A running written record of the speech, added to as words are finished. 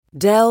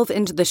Delve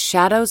into the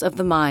shadows of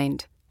the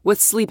mind with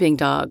Sleeping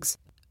Dogs,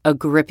 a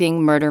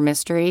gripping murder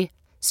mystery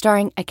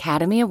starring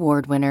Academy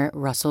Award winner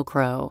Russell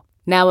Crowe.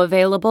 Now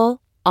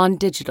available on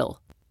digital.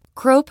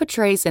 Crowe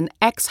portrays an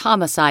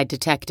ex-homicide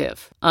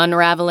detective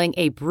unraveling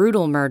a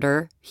brutal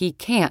murder he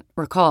can't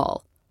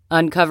recall.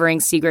 Uncovering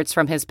secrets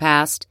from his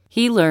past,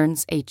 he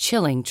learns a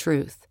chilling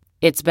truth.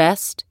 It's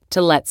best to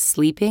let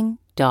sleeping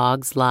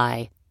dogs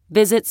lie.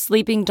 Visit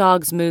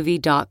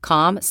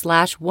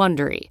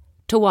sleepingdogsmovie.com/Wondery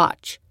to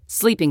watch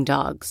Sleeping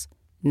Dogs,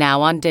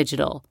 now on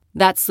digital.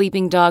 That's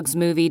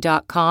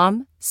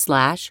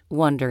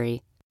sleepingdogsmovie.com/Wondery.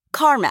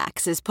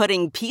 CarMax is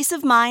putting peace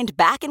of mind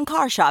back in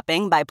car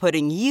shopping by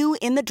putting you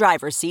in the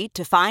driver's seat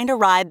to find a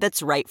ride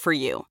that's right for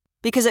you.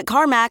 Because at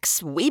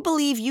CarMax, we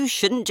believe you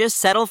shouldn't just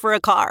settle for a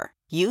car.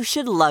 You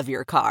should love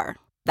your car.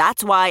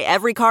 That's why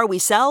every car we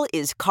sell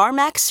is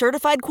CarMax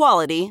certified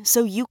quality,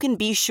 so you can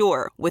be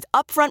sure with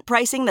upfront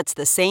pricing that's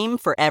the same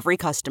for every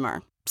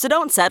customer. So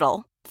don't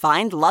settle.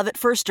 Find love at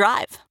first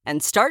drive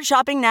and start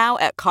shopping now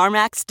at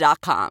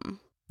CarMax.com.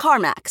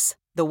 CarMax,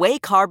 the way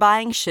car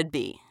buying should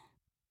be.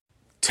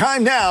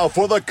 Time now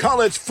for the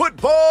College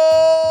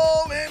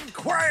Football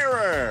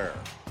Inquirer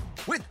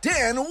with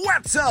Dan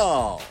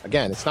Wetzel.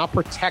 Again, it's not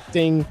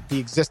protecting the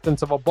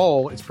existence of a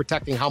bowl. It's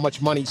protecting how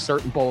much money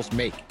certain bowls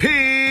make.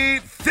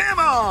 Pete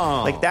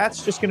Thamel. Like,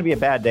 that's just going to be a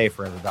bad day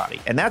for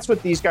everybody. And that's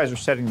what these guys are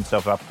setting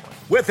themselves up for.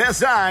 With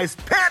SI's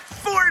Pat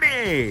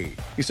Forty.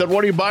 He said,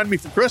 "What are you buying me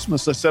for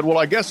Christmas?" I said, "Well,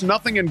 I guess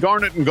nothing in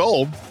garnet and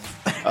gold,"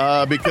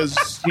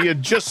 because he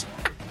had just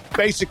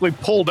basically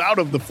pulled out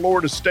of the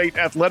Florida State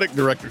athletic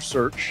director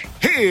search.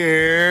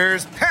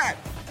 Here's Pat,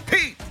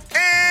 Pete,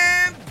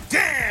 and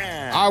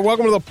Dan. All right,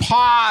 welcome to the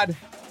pod.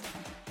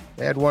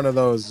 They had one of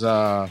those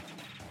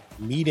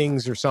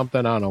meetings or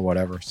something. I don't know,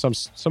 whatever.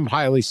 Some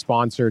highly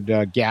sponsored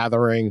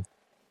gathering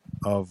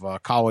of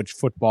college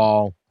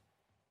football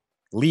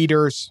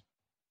leaders,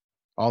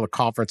 all the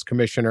conference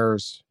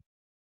commissioners,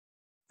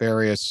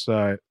 various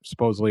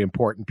supposedly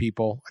important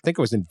people. I think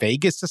it was in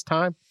Vegas this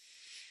time.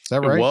 Is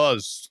that right? It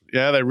was.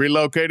 Yeah, they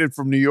relocated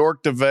from New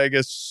York to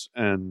Vegas,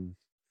 and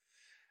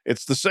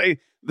it's the same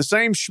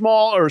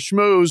schmall or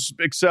schmooze,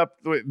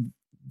 except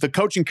the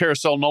coaching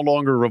carousel no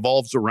longer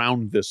revolves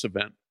around this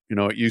event. You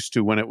know, it used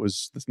to when it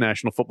was this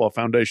National Football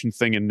Foundation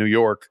thing in New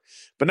York.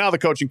 But now the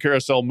coaching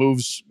carousel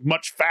moves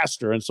much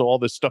faster, and so all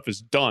this stuff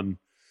is done,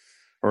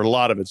 or a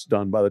lot of it's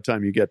done by the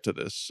time you get to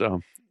this.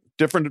 So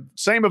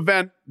same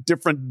event,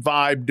 different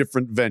vibe,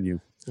 different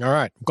venue. All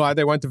right. I'm glad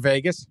they went to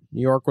Vegas.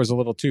 New York was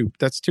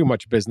that's too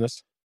much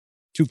business.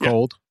 Too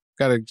cold.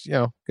 Got to,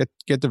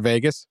 get to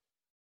Vegas.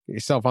 Get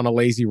yourself on a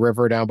lazy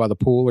river down by the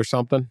pool or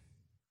something.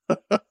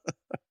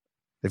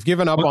 They've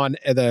given up on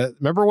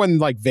remember when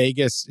like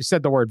Vegas, you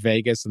said the word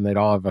Vegas and they'd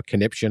all have a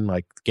conniption,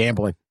 like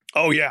gambling.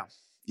 Oh, yeah.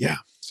 Yeah.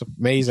 It's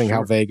amazing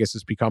how Vegas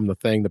has become the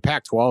thing. The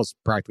Pac-12 is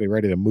practically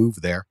ready to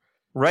move there.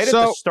 Right at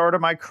the start of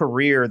my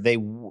career,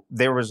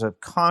 there was a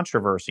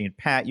controversy, and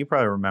Pat, you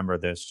probably remember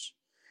this.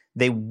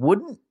 They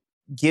wouldn't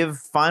give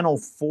Final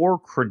Four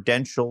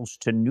credentials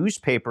to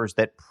newspapers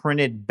that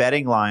printed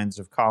betting lines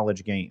of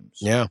college games.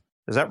 Yeah.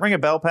 Does that ring a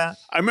bell, Pat?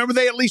 I remember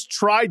they at least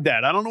tried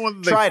that. I don't know whether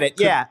they tried it.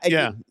 Yeah.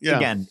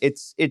 Again,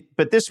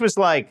 but this was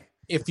like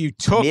if you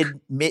took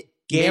mid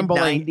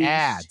gambling mid-90s.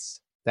 ads,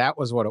 that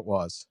was what it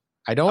was.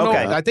 I don't know.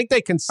 I think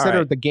they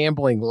considered the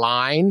gambling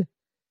line,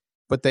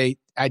 but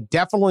I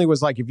definitely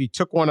was like, if you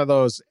took one of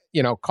those,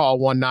 call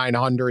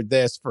 1-900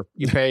 this for,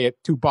 you pay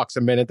it $2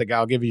 a minute, the guy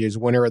will give you his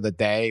winner of the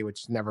day,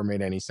 which never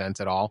made any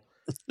sense at all.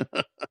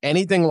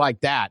 Anything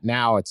like that.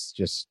 Now it's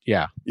just,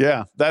 yeah.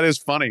 Yeah, that is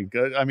funny.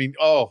 I mean,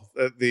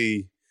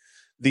 the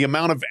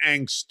amount of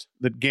angst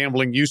that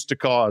gambling used to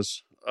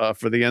cause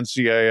for the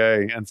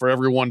NCAA and for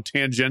everyone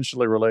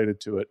tangentially related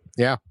to it.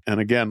 Yeah. And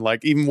again,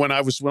 like even when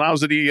I was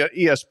at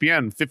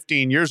ESPN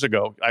 15 years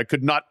ago, I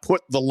could not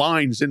put the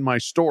lines in my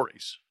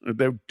stories.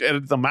 They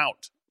edited them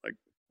out. Like,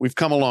 we've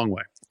come a long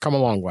way. Come a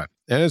long way.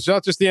 And it's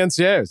not just the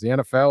NCAA, it's the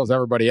NFL, it's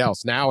everybody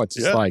else. Now it's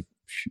just like,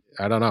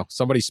 I don't know,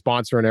 somebody's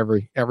sponsoring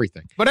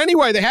everything. But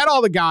anyway, they had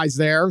all the guys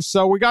there.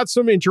 So we got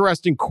some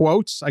interesting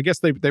quotes. I guess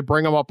they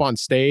bring them up on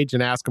stage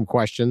and ask them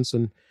questions.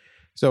 And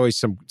there's always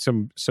some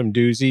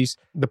doozies.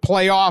 The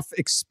playoff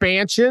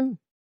expansion,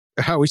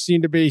 we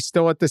seem to be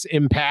still at this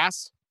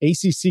impasse.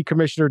 ACC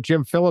Commissioner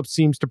Jim Phillips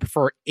seems to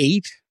prefer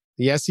 8.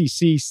 The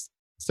SEC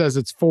says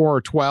it's 4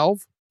 or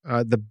 12.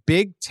 The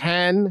Big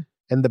Ten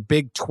and the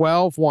Big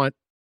 12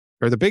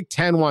 the Big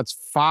Ten wants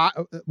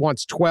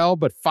 12,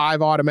 but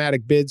 5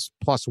 automatic bids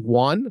plus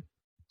 1.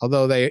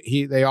 Although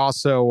they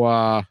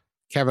also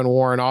Kevin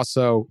Warren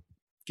also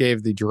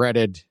gave the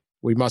dreaded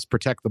 "we must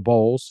protect the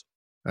bowls."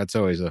 That's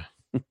always a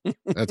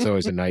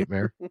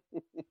nightmare.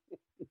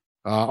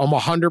 I'm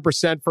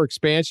 100% for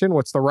expansion.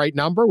 What's the right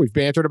number? We've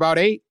bantered about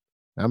 8.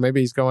 Now maybe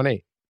he's going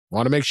 8.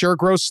 Want to make sure it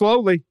grows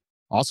slowly.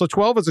 Also,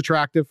 12 is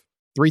attractive.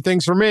 3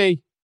 things for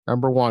me.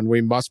 Number 1, we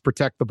must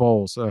protect the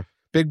bowls.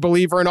 Big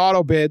believer in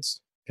auto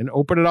bids. And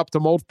open it up to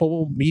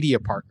multiple media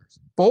partners.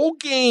 Bowl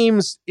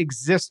games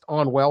exist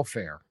on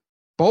welfare.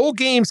 Bowl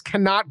games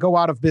cannot go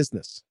out of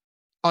business.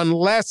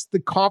 unless the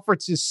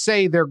conferences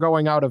say they're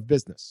going out of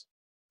business.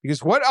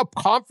 Because what a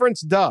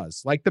conference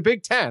does, like the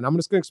Big Ten, I'm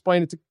just going to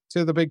explain it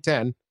to the Big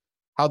Ten,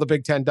 how the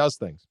Big Ten does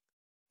things.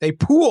 They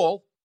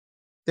pool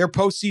their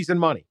postseason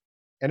money,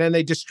 and then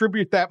they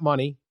distribute that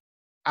money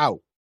out.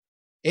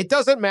 It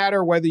doesn't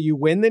matter whether you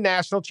win the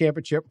national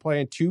championship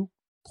playing 2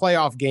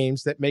 playoff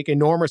games that make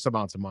enormous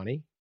amounts of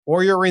money,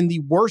 or you're in the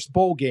worst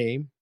bowl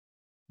game,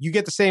 you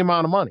get the same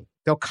amount of money.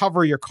 They'll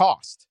cover your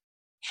cost.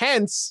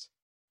 Hence,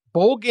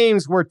 bowl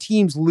games where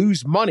teams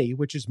lose money,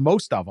 which is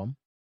most of them,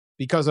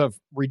 because of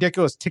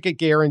ridiculous ticket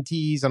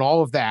guarantees and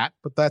all of that,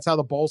 but that's how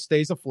the bowl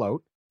stays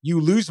afloat. You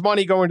lose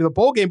money going to the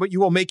bowl game, but you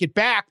will make it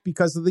back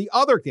because of the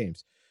other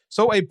games.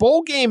 So a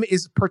bowl game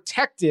is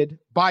protected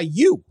by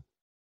you.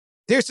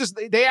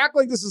 They act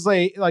like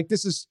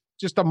this is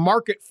just a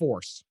market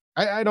force.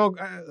 I don't.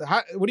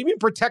 What do you mean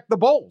protect the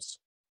bowls?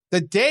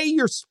 The day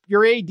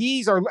your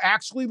ADs are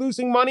actually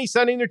losing money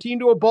sending their team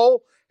to a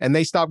bowl and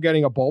they stop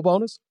getting a bowl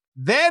bonus,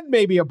 then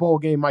maybe a bowl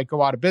game might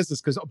go out of business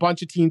because a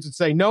bunch of teams would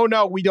say, no,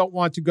 we don't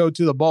want to go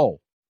to the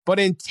bowl. But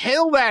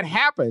until that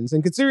happens,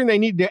 and considering they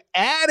need to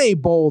add a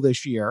bowl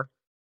this year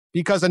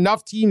because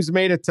enough teams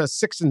made it to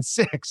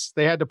 6-6,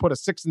 they had to put a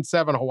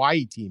 6-7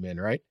 Hawaii team in,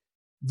 right?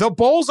 The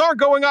bowls aren't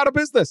going out of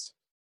business.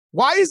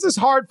 Why is this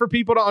hard for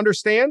people to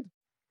understand?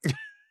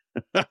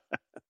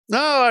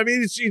 No, I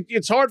mean,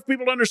 it's hard for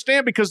people to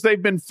understand because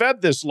they've been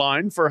fed this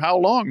line for how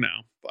long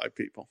now by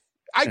people?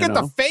 I get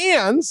the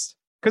fans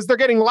because they're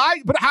getting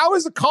lied. But how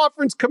is a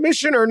conference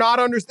commissioner not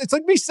understand? It's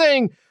like me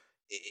saying,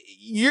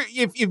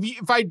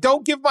 if I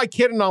don't give my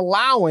kid an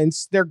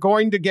allowance, they're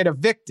going to get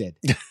evicted.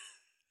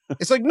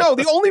 It's like, no,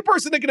 the only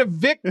person that can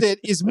evict it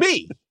is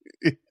me.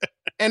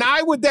 And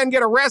I would then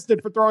get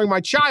arrested for throwing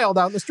my child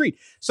out in the street.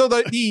 So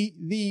I don't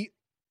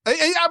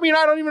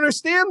even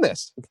understand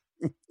this.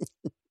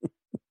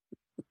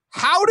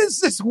 How does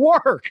this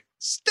work?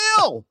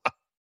 Still.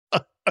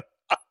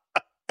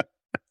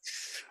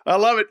 I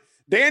love it.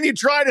 Dan, you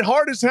tried it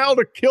hard as hell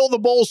to kill the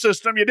bowl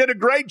system. You did a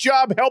great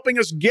job helping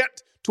us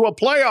get to a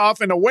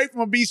playoff and away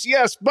from a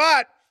BCS,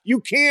 but you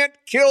can't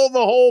kill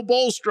the whole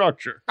bowl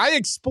structure. I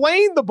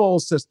explained the bowl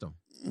system.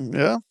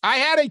 Yeah. I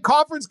had a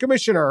conference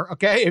commissioner,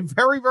 okay, a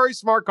very, very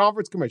smart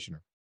conference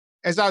commissioner,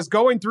 as I was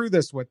going through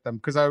this with them,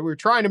 because we were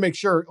trying to make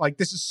sure, like,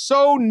 this is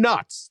so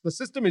nuts. The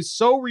system is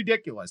so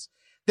ridiculous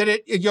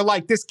that you're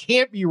like, this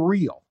can't be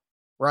real,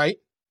 right?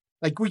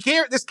 Like,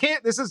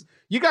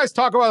 you guys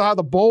talk about how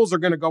the bowls are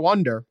going to go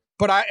under,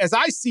 but as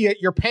I see it,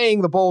 you're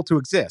paying the bowl to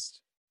exist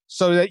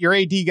so that your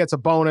AD gets a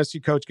bonus,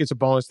 your coach gets a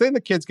bonus, then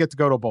the kids get to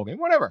go to a bowl game,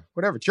 whatever,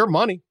 it's your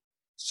money.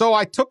 So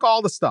I took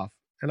all the stuff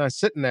and I was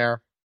sitting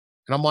there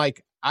and I'm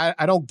like,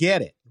 I don't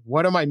get it.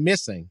 What am I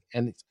missing?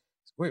 And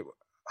wait,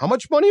 how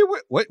much money?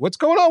 What's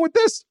going on with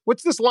this?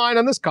 What's this line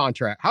on this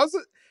contract? How's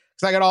it?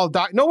 Because I got all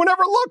no one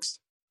ever looks.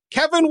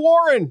 Kevin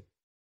Warren.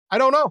 I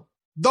don't know.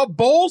 The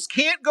bowls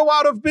can't go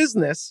out of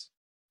business,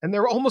 and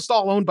they're almost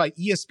all owned by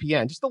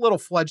ESPN, just a little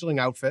fledgling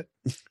outfit,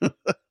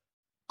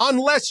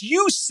 unless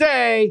you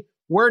say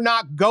we're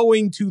not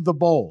going to the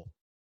bowl.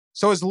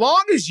 So as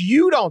long as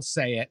you don't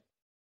say it,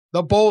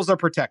 the bowls are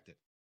protected,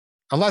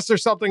 unless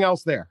there's something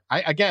else there.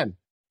 I don't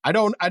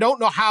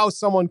know how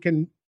someone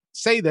can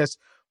say this,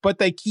 but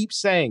they keep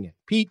saying it.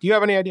 Pete, do you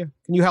have any idea?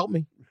 Can you help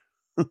me?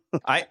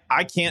 I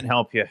can't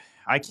help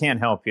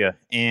you.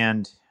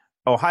 And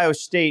Ohio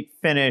State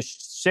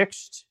finished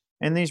 6th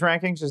in these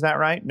rankings. Is that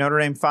right? Notre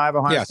Dame 5,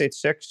 Ohio State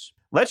 6.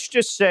 Let's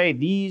just say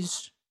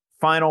these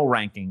final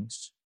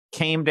rankings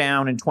came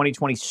down in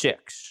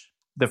 2026,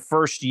 the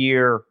first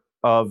year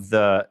of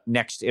the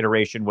next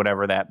iteration,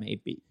 whatever that may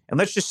be. And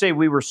let's just say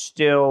we were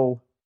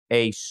still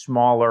a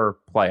smaller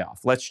playoff.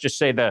 Let's just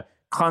say the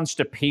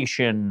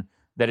constipation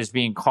that is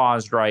being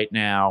caused right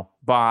now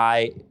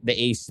by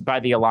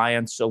the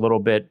Alliance a little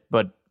bit,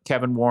 but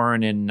Kevin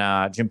Warren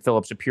and Jim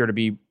Phillips appear to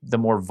be the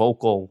more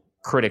vocal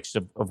critics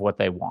of what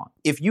they want.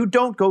 If you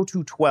don't go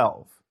to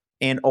 12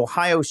 and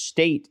Ohio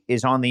State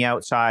is on the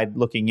outside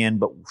looking in,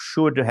 but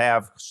should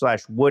have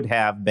 / would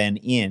have been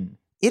in,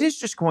 it is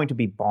just going to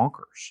be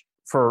bonkers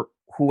for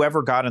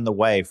whoever got in the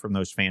way from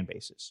those fan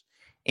bases.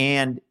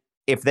 And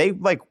if they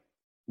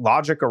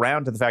logic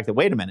around to the fact that,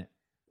 wait a minute,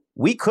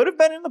 we could have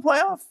been in the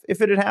playoff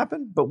if it had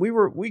happened, but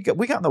we got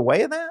in the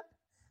way of that.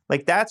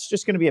 That's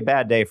just going to be a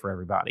bad day for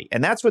everybody.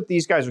 And that's what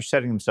these guys are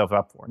setting themselves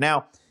up for.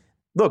 Now,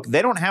 look,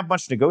 they don't have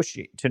much to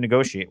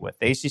negotiate with.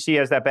 The ACC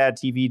has that bad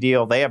TV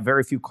deal. They have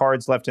very few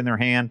cards left in their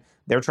hand.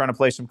 They're trying to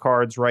play some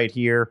cards right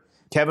here.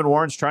 Kevin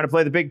Warren's trying to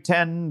play the Big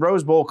Ten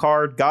Rose Bowl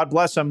card. God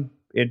bless them.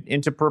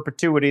 Into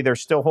perpetuity. They're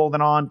still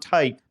holding on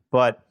tight.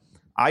 But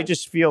I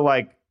just feel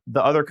like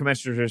the other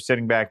commissioners are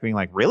sitting back being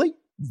like, really?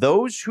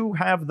 Those who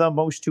have the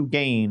most to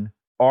gain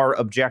are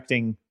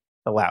objecting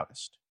the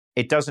loudest.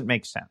 It doesn't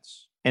make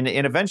sense. And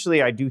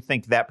eventually, I do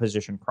think that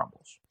position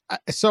crumbles.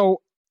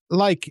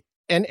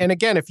 And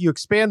again, if you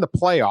expand the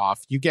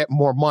playoff, you get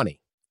more money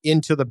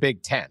into the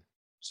Big Ten.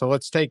 So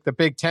let's take the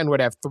Big Ten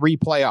would have 3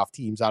 playoff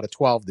teams out of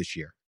 12 this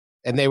year.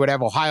 And they would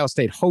have Ohio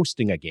State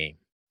hosting a game.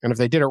 And if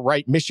they did it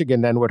right,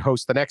 Michigan then would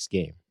host the next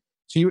game.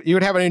 So you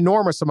would have an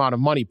enormous amount of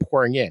money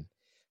pouring in.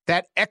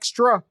 That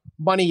extra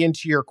money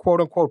into your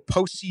quote-unquote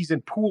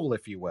postseason pool,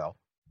 if you will,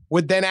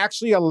 would then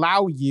actually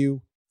allow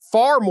you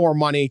far more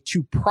money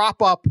to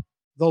prop up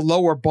the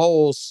lower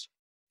bowls.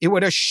 It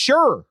would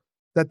assure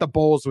that the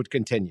bowls would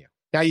continue.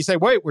 Now you say,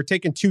 wait, we're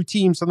taking 2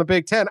 teams from the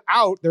Big Ten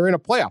out. They're in a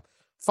playoff.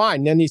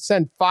 Fine. Then you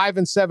send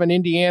 5-7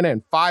 Indiana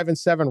and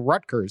 5-7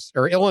 Rutgers,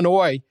 or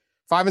Illinois,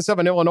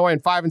 5-7 Illinois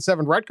and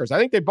 5-7 Rutgers. I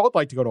think they both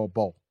like to go to a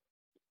bowl.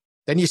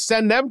 Then you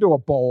send them to a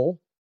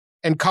bowl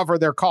and cover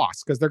their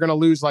costs because they're going to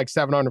lose like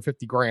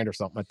 $750,000 or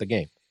something at the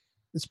game.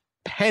 It's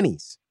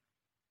pennies.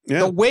 Yeah.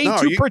 The way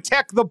to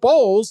protect the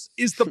bowls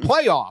is the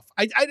playoff.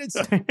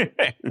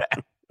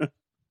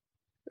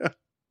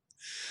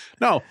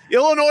 No,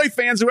 Illinois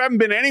fans who haven't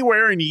been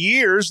anywhere in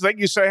years, that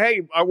you say,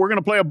 hey, we're going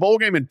to play a bowl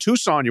game in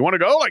Tucson. You want to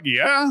go? Like,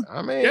 yeah.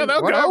 I mean, yeah,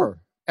 they'll go.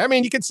 I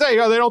mean, you could say,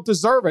 oh, they don't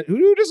deserve it.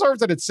 Who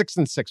deserves it at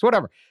 6-6?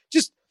 Whatever.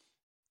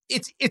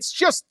 It's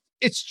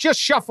just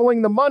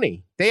shuffling the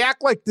money. They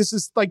act like this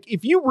is like,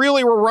 if you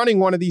really were running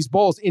one of these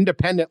bowls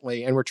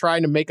independently and were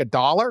trying to make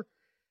 $1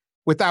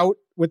 without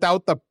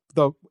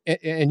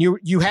and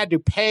you had to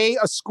pay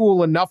a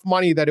school enough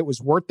money that it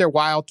was worth their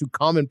while to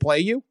come and play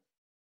you,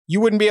 you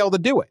wouldn't be able to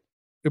do it.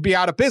 It'd be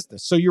out of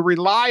business. So you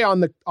rely on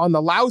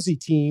the lousy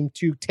team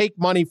to take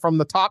money from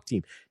the top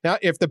team. Now,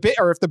 if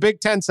the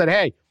Big Ten said,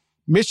 hey,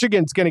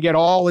 Michigan's going to get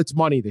all its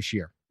money this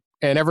year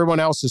and everyone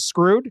else is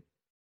screwed,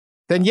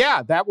 then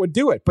yeah, that would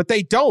do it. But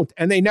they don't,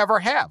 and they never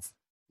have.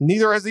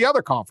 Neither has the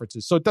other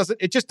conferences. So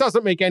it just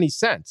doesn't make any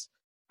sense.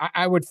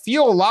 I would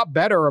feel a lot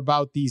better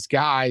about these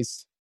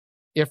guys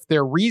if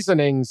their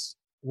reasonings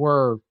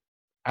were,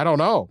 I don't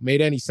know, made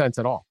any sense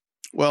at all.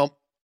 Well,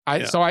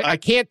 I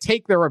can't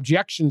take their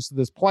objections to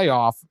this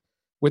playoff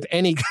with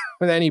any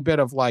bit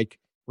of like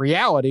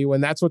reality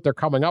when that's what they're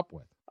coming up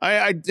with.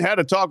 I had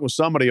a talk with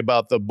somebody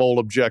about the bowl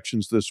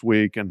objections this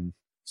week, and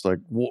it's like,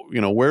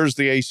 where's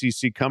the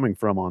ACC coming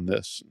from on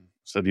this?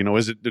 Said,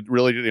 is it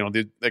really,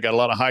 they got a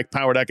lot of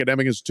high-powered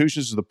academic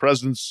institutions. Does the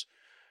presidents,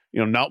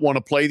 not want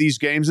to play these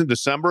games in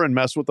December and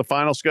mess with the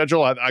final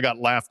schedule? I got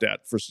laughed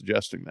at for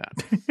suggesting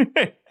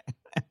that.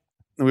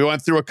 And we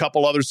went through a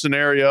couple other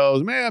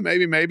scenarios. Man,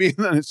 maybe. And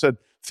then it said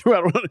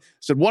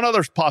one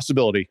other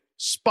possibility: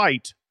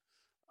 spite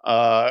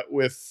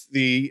with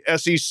the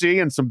SEC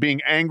and some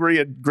being angry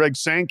at Greg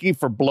Sankey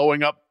for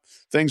blowing up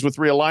things with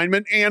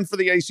realignment, and for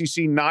the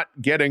ACC not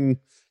getting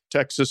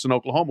Texas and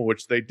Oklahoma,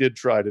 which they did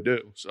try to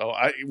do. So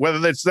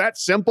whether it's that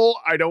simple,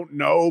 I don't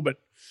know, but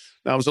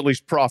that was at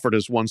least proffered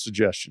as one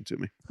suggestion to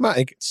me.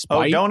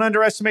 Spite. Don't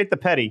underestimate the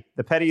petty.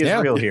 The petty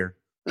is real here.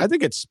 I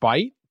think it's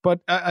spite,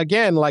 but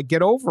again,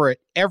 get over it.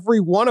 Every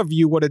one of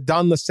you would have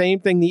done the same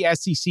thing the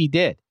SEC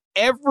did.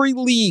 Every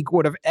league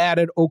would have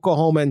added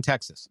Oklahoma and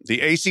Texas.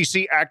 The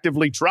ACC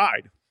actively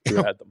tried to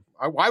add them.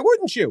 Why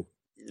wouldn't you?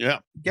 Yeah.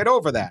 Get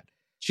over that.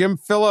 Jim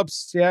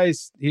Phillips,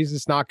 he's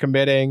just not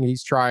committing.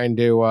 He's trying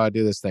to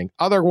do this thing.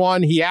 Other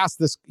one, he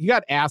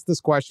got asked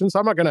this question, so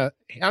I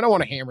don't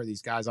want to hammer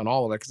these guys on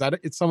all of it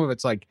because some of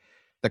it's like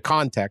the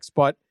context.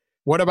 But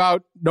what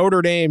about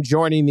Notre Dame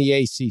joining the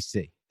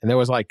ACC? And there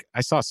was I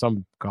saw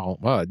some call,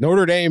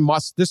 Notre Dame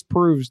must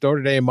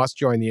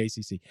join the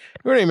ACC.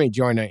 Notre Dame ain't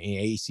join the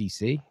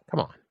ACC. Come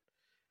on.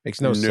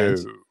 Makes no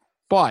sense.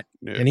 But,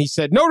 and he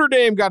said, Notre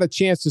Dame got a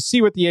chance to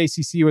see what the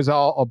ACC was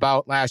all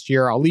about last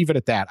year. I'll leave it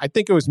at that. I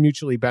think it was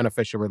mutually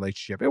beneficial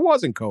relationship. It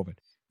wasn't COVID.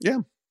 Yeah.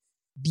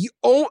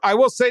 I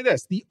will say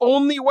this. The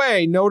only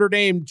way Notre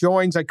Dame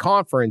joins a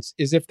conference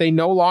is if they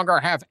no longer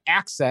have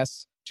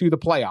access to the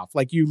playoff.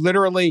 Like you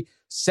literally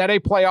set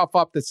a playoff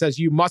up that says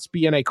you must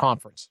be in a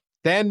conference.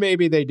 Then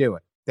maybe they do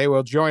it. They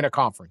will join a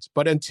conference.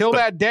 But until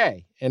that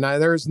day, and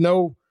there's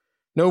no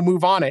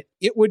move on it,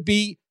 it would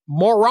be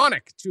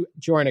moronic to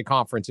join a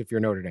conference if you're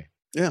Notre Dame.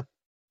 Yeah.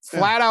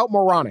 Flat out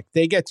moronic.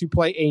 They get to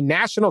play a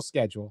national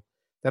schedule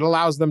that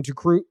allows them to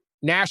recruit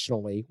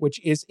nationally,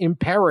 which is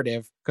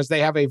imperative because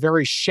they have a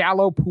very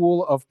shallow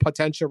pool of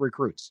potential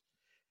recruits.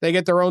 They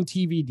get their own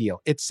TV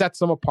deal. It sets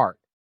them apart.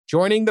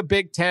 Joining the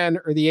Big Ten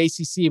or the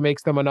ACC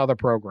makes them another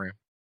program.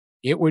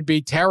 It would be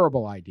a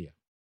terrible idea.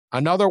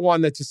 Another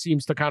one that just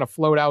seems to kind of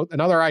float out,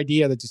 another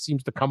idea that just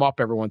seems to come up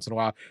every once in a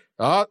while.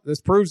 Oh,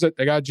 this proves it.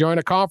 They got to join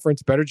a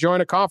conference. Better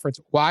join a conference.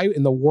 Why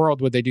in the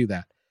world would they do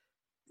that?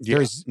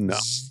 No.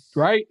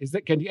 Right?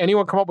 Can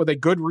anyone come up with a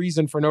good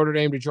reason for Notre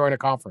Dame to join a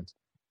conference?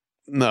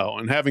 No.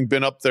 And having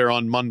been up there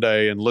on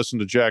Monday and listened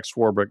to Jack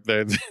Swarbrick,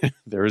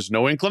 there is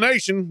no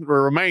inclination,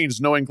 or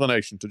remains no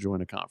inclination to join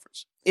a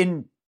conference.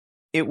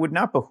 It would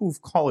not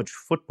behoove college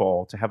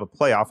football to have a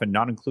playoff and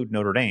not include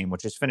Notre Dame,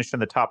 which has finished in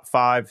the top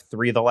 5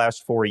 3 of the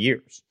last 4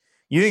 years.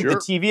 You think the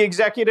TV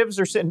executives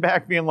are sitting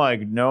back being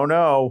like,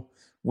 no,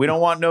 we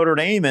don't want Notre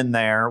Dame in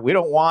there. We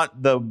don't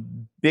want the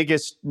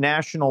biggest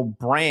national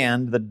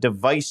brand, the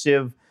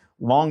divisive,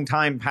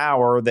 longtime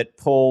power that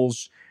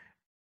pulls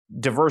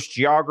diverse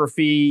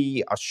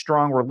geography, a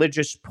strong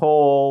religious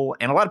pull,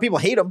 and a lot of people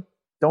hate them.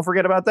 Don't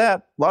forget about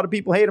that. A lot of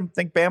people hate them,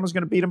 think Bama's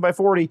going to beat them by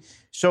 40.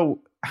 So,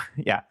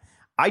 yeah.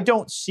 I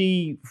don't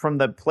see from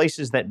the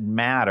places that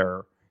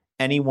matter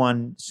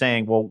anyone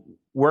saying, well,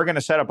 we're going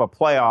to set up a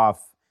playoff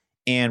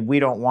and we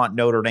don't want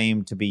Notre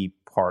Dame to be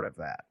part of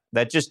that.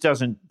 That just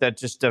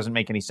doesn't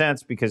make any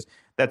sense, because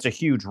that's a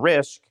huge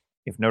risk.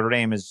 If Notre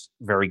Dame is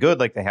very good,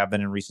 like they have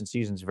been in recent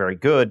seasons, very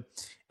good,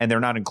 and they're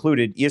not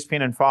included,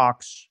 ESPN and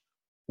Fox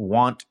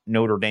want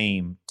Notre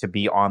Dame to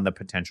be on the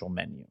potential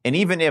menu. And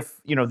even if,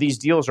 these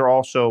deals are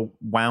also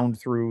wound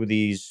through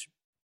these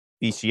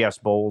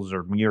BCS bowls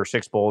or Year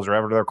 6 bowls or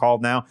whatever they're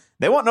called now,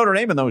 they want Notre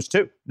Dame in those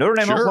too. Notre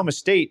Dame, Oklahoma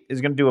State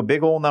is going to do a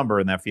big old number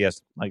in that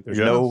Fiesta. Like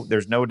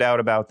there's no doubt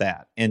about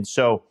that. And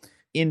so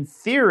in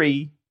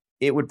theory,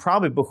 it would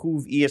probably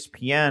behoove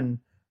ESPN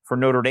for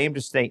Notre Dame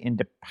to stay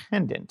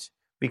independent,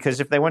 because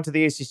if they went to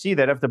the ACC,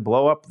 they'd have to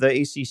blow up the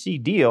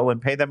ACC deal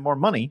and pay them more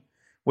money,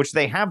 which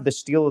they have the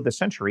steal of the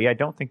century. I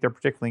don't think they're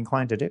particularly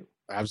inclined to do.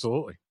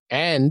 Absolutely.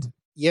 And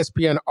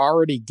ESPN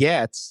already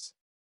gets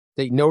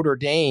the Notre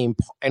Dame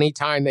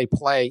anytime they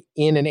play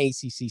in an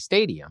ACC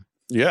stadium.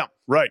 Yeah,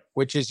 right.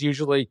 Which is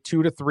usually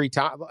 2 to 3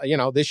 times.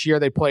 This year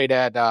they played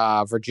at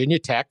Virginia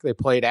Tech. They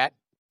played at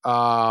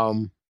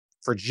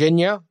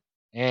Virginia.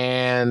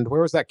 And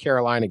where was that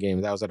Carolina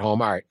game? That was at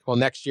home. All right. Well,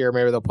 next year,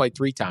 maybe they'll play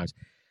 3 times.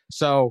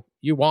 So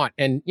you want,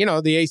 and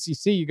the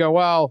ACC, you go,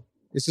 well,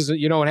 this is,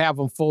 you don't have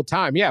them full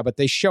time. Yeah, but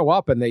they show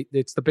up and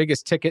it's the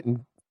biggest ticket,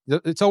 and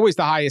it's always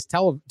the highest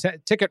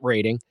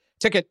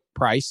ticket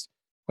price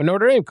when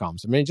Notre Dame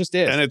comes. I mean, it just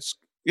is. And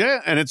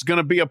it's going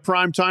to be a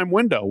primetime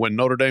window when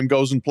Notre Dame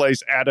goes and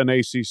plays at an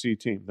ACC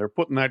team. They're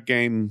putting that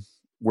game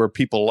where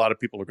a lot of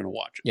people are going to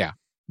watch it. Yeah.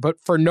 But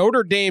for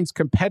Notre Dame's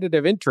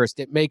competitive interest,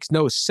 it makes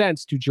no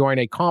sense to join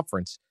a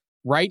conference.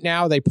 Right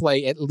now, they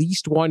play at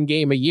least 1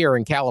 game a year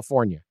in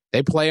California.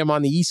 They play them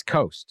on the East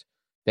Coast.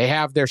 They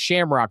have their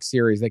Shamrock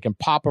Series. They can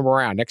pop them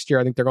around. Next year,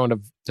 I think they're going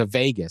to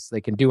Vegas.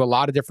 They can do a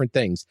lot of different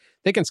things.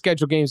 They can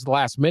schedule games at the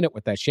last minute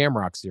with that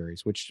Shamrock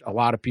Series, which a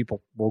lot of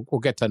people will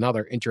get to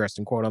another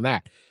interesting quote on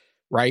that,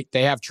 right?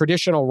 They have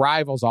traditional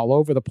rivals all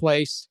over the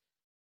place.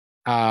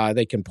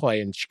 They can play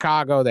in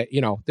Chicago.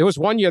 There was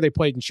one year they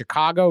played in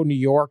Chicago, New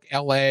York,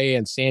 LA,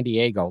 and San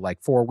Diego,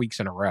 like 4 weeks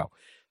in a row.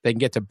 They can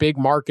get to big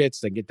markets.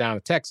 They can get down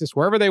to Texas,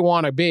 wherever they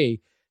want to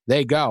be.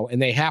 They go,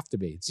 and they have to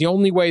be. It's the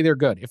only way they're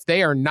good. If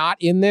they are not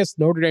in this,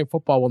 Notre Dame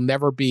football will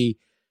never be.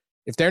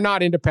 If they're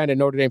not independent,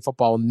 Notre Dame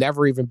football will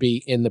never even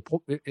be in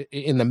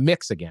the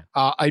mix again.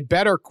 A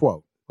better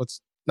quote. Let's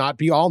not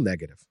be all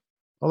negative.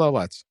 Although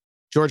let's.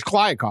 George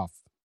Kliavkoff,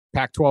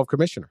 Pac-12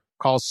 commissioner,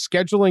 calls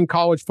scheduling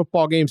college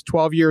football games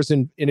 12 years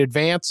in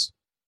advance,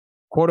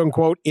 quote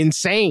unquote,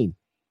 insane,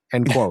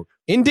 end quote.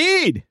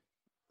 Indeed.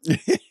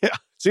 Yeah.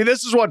 See,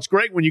 this is what's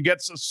great when you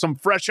get some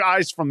fresh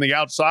eyes from the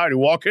outside who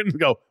walk in and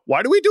go,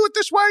 why do we do it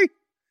this way?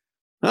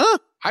 Huh?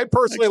 I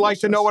personally like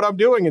to know what I'm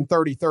doing in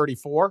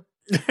 3034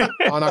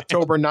 on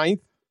October 9th.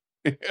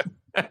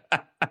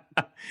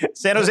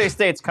 San Jose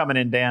State's coming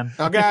in, Dan.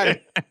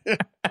 Okay.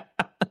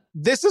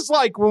 This is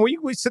like when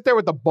we sit there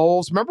with the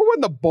bowls. Remember when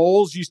the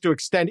bowls used to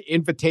extend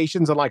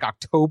invitations in like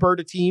October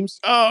to teams?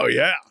 Oh,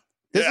 yeah.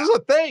 This is a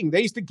thing.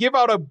 They used to give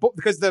out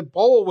because the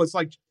bowl was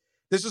like,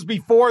 this was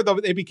before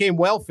they became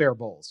welfare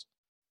bowls.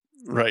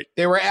 Right.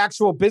 They were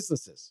actual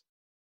businesses.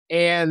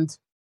 And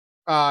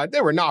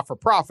they were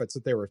not-for-profits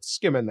that they were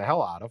skimming the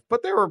hell out of.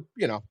 But they were,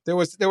 there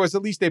was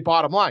at least a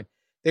bottom line.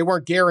 They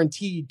weren't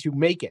guaranteed to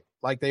make it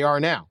like they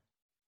are now.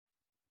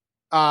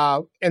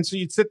 And so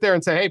you'd sit there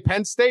and say, hey,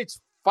 Penn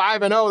State's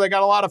 5-0. They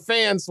got a lot of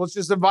fans. Let's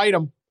just invite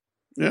them.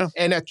 Yeah.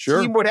 And a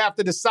team would have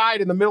to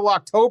decide in the middle of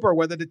October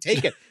whether to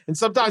take it. And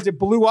sometimes it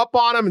blew up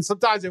on them, and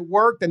sometimes it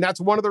worked. And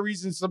that's one of the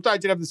reasons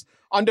sometimes you'd have this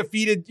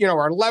undefeated,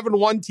 or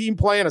 11-1 team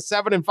playing a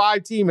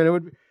 7-5 team, and it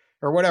would,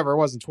 or whatever, it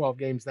wasn't 12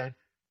 games then.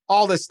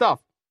 All this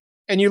stuff.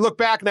 And you look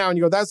back now and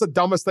you go, that's the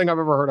dumbest thing I've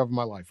ever heard of in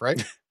my life,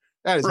 right?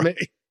 That is right.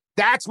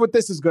 That's what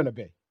this is going to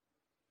be.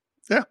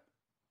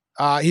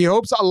 Yeah. He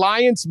hopes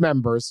Alliance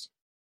members,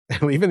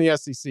 leaving the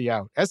SEC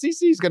out.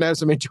 SEC is going to have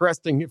some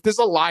interesting, if this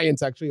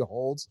Alliance actually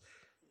holds,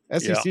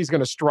 SEC is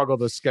going to struggle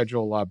to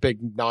schedule big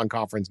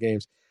non-conference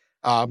games.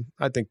 I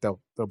think they'll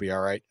be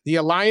all right. The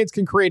Alliance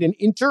can create an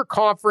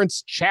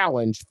interconference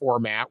challenge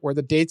format where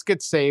the dates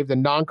get saved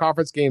and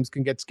non-conference games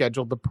can get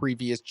scheduled the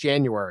previous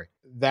January.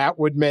 That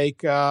would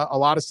make a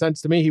lot of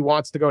sense to me. He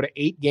wants to go to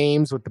 8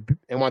 games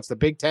and wants the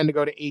Big Ten to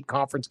go to 8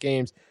 conference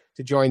games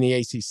to join the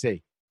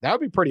ACC. That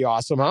would be pretty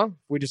awesome, huh? If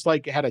we just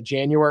had a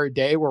January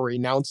day where we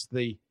announced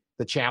the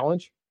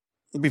challenge.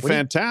 It'd be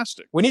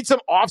fantastic. We need some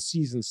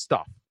off-season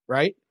stuff.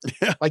 Right?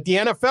 Yeah. Like the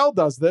NFL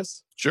does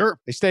this. Sure.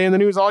 They stay in the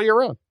news all year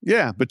round.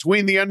 Yeah.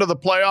 Between the end of the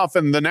playoff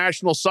and the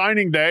National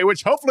Signing Day,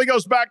 which hopefully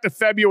goes back to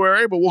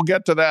February, but we'll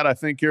get to that, I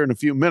think, here in a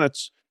few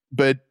minutes.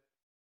 But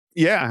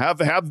yeah,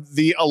 have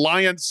the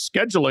Alliance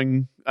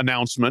scheduling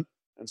announcement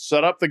and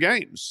set up the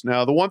games.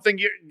 Now, the one thing,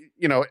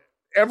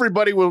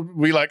 everybody will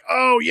be like,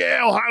 oh,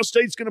 yeah, Ohio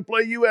State's going to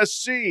play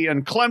USC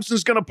and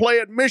Clemson's going to play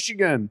at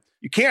Michigan.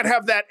 You can't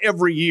have that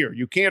every year.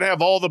 You can't have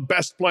all the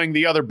best playing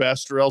the other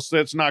best, or else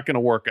it's not going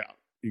to work out.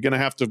 You're going to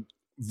have to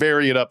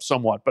vary it up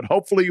somewhat. But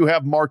hopefully you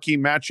have marquee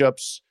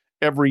matchups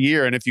every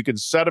year. And if you can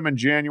set them in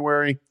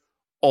January,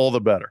 all the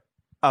better.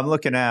 I'm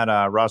looking at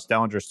Ross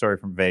Dellinger's story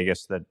from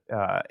Vegas that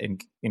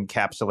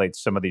encapsulates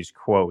some of these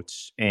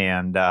quotes.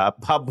 And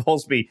Bob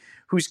Bowlesby,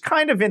 who's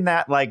kind of in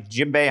that like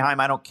Jim Boeheim,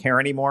 I don't care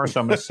anymore, so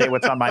I'm going to say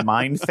what's on my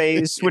mind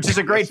phase, which is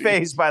a great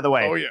phase, by the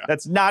way. Oh, yeah.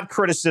 That's not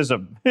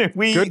criticism.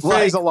 We Good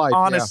phase of life,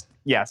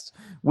 Yes,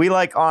 we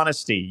like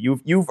honesty.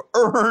 You've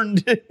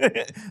earned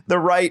the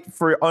right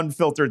for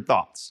unfiltered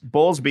thoughts.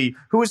 Bowlesby,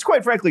 who was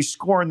quite frankly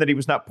scorned that he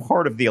was not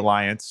part of the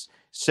alliance,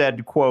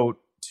 said, quote,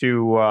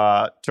 to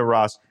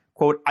Ross,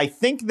 quote, I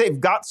think they've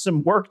got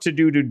some work to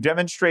do to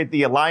demonstrate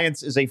the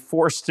alliance is a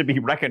force to be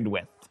reckoned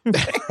with.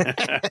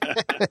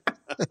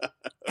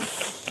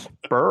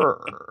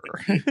 Burr.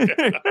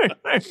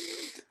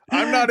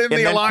 I'm not in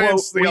the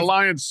alliance. Quote, the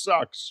alliance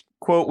sucks.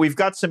 Quote, we've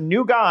got some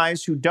new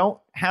guys who don't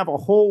have a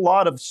whole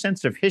lot of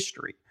sense of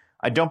history.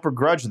 I don't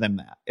begrudge them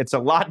that. It's a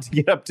lot to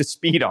get up to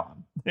speed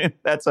on.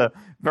 That's a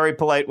very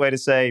polite way to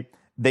say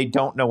they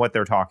don't know what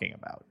they're talking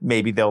about.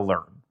 Maybe they'll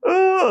learn.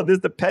 Oh,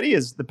 the petty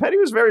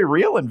was very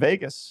real in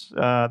Vegas.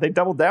 They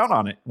doubled down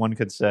on it, one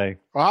could say.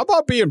 Well, how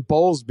about being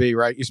Bowlesby,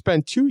 right? You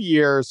spend 2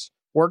 years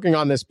working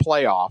on this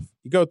playoff.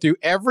 You go through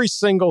every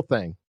single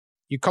thing.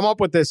 You come up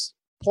with this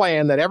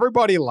plan that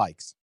everybody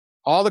likes.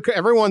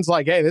 Everyone's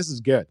like, hey, this is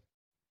good.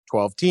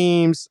 12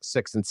 teams,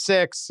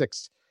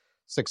 6-6,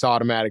 six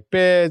automatic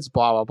bids,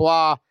 blah, blah,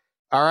 blah.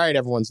 All right,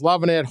 everyone's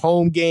loving it.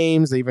 Home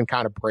games, they even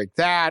kind of break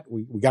that.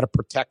 We got to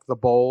protect the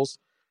bowls.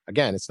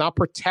 Again, it's not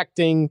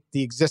protecting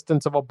the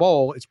existence of a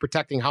bowl. It's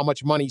protecting how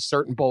much money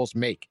certain bowls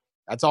make.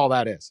 That's all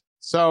that is.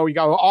 So you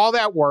got all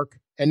that work,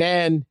 and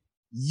then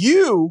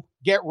you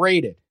get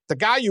rated. The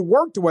guy you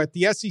worked with,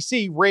 the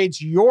SEC,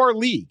 rates your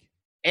league.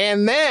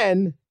 And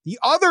then the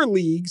other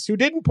leagues who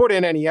didn't put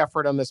in any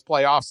effort on this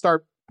playoff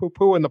start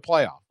poo-pooing the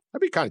playoff. I'd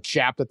be kind of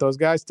chapped at those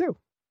guys, too.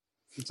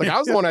 It's like I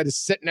was the one that had to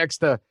sit next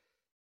to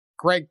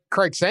Craig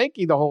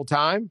Sankey the whole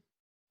time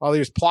while he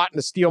was plotting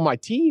to steal my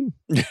team.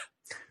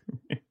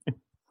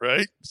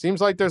 Right.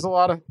 Seems like there's a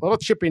little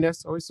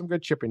chippiness, always some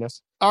good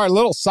chippiness. All right,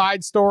 little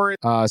side story.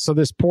 So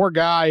this poor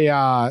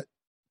guy,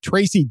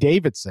 Tracy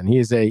Davidson,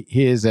 he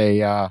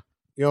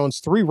owns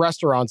 3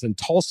 restaurants in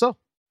Tulsa,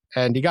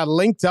 and he got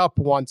linked up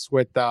once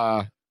with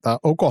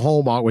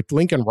Oklahoma with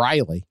Lincoln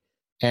Riley,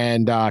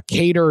 and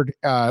catered.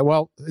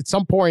 Well, at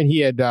some point he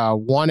had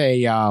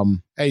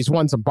he's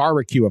won some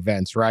barbecue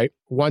events, right?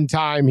 One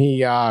time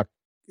he got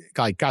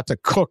to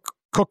cook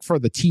for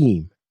the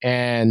team.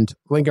 And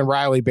Lincoln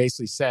Riley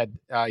basically said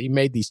he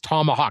made these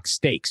tomahawk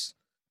steaks,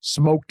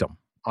 smoked them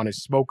on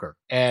his smoker.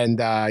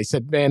 And he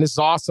said, man, this is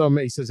awesome.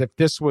 He says, if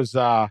this was,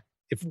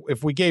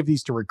 if we gave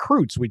these to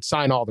recruits, we'd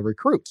sign all the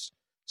recruits.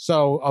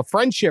 So a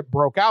friendship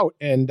broke out,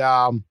 and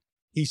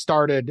he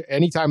started,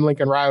 anytime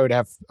Lincoln Riley would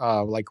have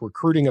like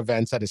recruiting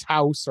events at his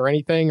house or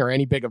anything or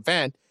any big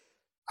event,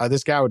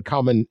 this guy would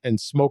come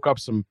and smoke up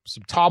some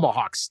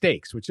tomahawk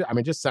steaks, which, I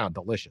mean, just sound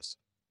delicious.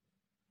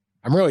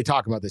 I'm really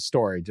talking about this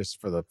story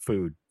just for the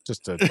food,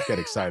 just to get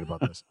excited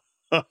about this.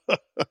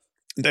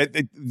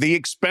 The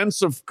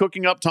expense of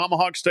cooking up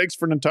tomahawk steaks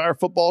for an entire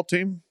football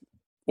team,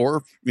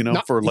 or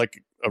for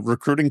like a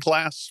recruiting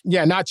class.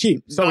 Yeah, not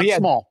cheap. So not he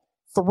had small.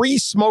 3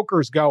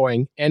 smokers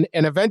going, and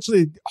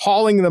eventually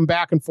hauling them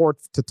back and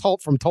forth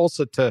from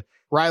Tulsa to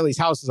Riley's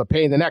house is a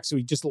pain in the neck. So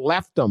he just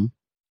left them.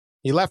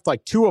 He left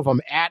like 2 of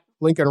them at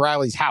Lincoln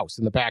Riley's house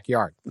in the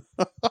backyard.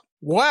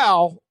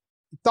 Well,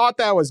 thought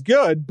that was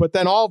good, but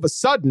then all of a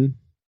sudden,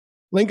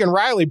 Lincoln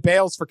Riley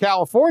bails for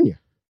California.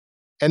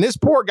 And this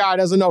poor guy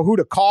doesn't know who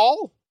to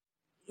call.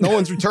 No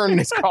one's returning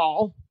his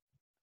call.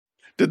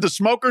 Did the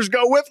smokers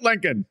go with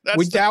Lincoln? That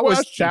was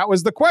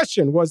the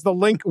question. Was the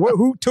link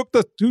who took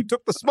the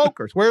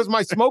smokers? Where's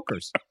my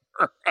smokers?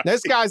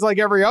 This guy's like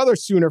every other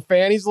Sooner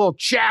fan. He's a little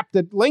chapped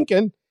at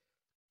Lincoln.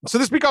 So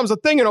this becomes a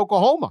thing in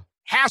Oklahoma.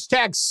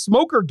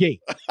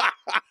 #Smokergate.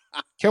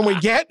 Can we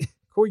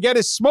get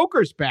his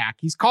smokers back?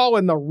 He's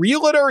calling the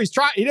realtor.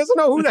 He doesn't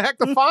know who the heck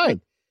to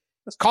find.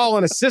 He's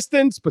calling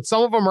assistants, but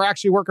some of them are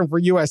actually working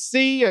for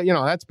USC.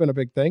 That's been a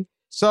big thing.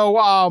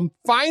 So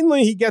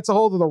finally he gets a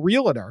hold of the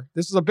realtor.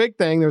 This is a big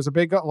thing. There's a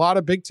lot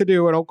of big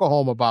to-do in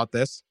Oklahoma about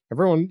this.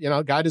 Everyone,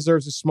 guy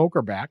deserves his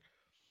smoker back.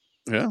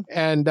 Yeah.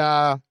 And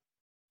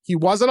he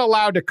wasn't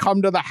allowed to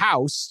come to the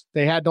house.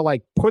 They had to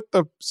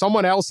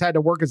someone else had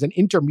to work as an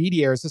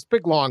intermediary. It's this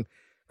big, long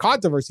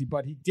controversy,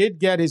 but he did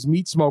get his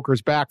meat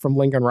smokers back from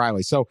Lincoln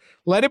Riley. So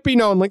let it be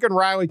known, Lincoln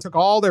Riley took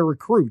all their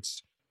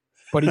recruits,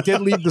 but he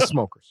did leave the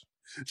smokers.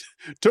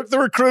 Took the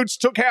recruits,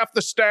 took half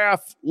the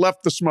staff,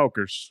 left the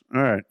smokers.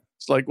 All right.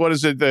 It's like, what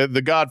is it?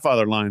 The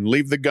Godfather line.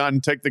 Leave the gun,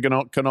 take the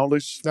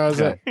cannolis. That was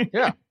it.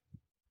 Yeah.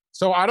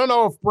 So I don't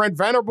know if Brent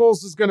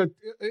Venables is going to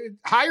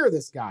hire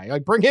this guy.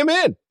 Bring him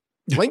in.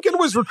 Lincoln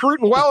was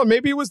recruiting well, and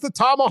maybe it was the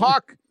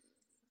tomahawk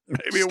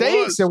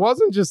steaks. It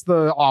wasn't just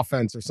the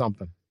offense or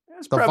something.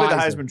 It's probably the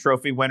Heisman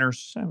Trophy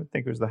winners. I would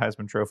think it was the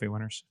Heisman Trophy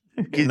winners.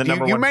 You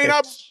may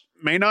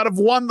not have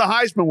won the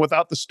Heisman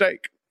without the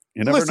steak.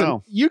 You never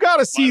know. You got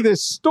to see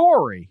this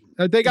story.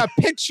 They got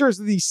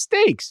pictures of these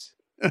steaks.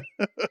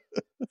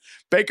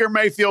 Baker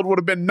Mayfield would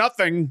have been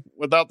nothing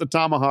without the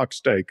tomahawk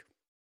steak.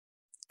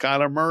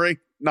 Kyler Murray,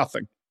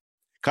 nothing.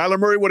 Kyler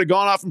Murray would have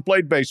gone off and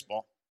played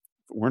baseball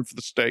if it weren't for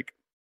the steak.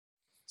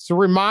 So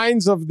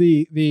reminds of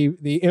the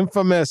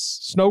infamous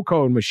snow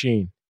cone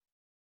machine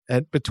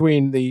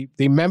between the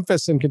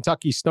Memphis and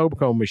Kentucky snow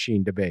cone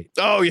machine debate.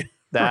 Oh, yeah.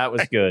 That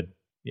was good.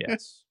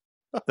 Yes.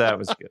 That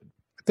was good.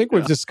 I think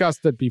we've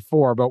discussed it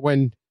before, but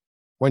when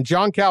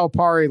John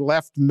Calipari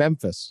left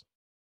Memphis,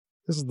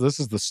 this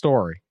is the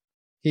story.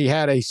 He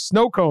had a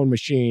snow cone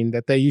machine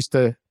that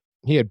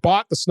he had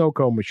bought the snow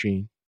cone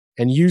machine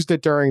and used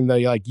it during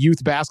the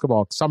youth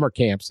basketball summer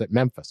camps at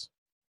Memphis.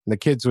 And the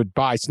kids would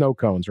buy snow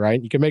cones,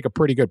 right? You can make a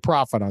pretty good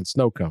profit on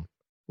snow cone.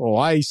 Little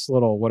ice,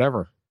 little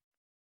whatever.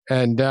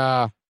 And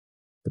but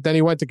then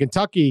he went to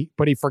Kentucky,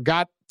 but he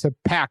forgot to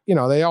pack.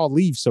 They all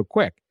leave so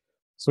quick.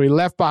 So he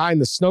left behind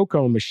the snow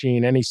cone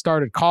machine and he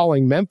started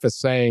calling Memphis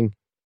saying,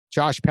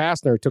 Josh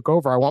Pastner took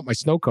over. I want my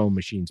snow cone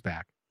machines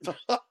back.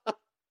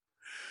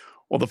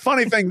 Well, the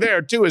funny thing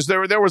there, too, is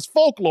there was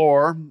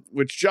folklore,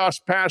 which Josh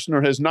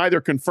Pastner has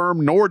neither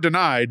confirmed nor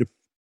denied,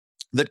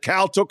 that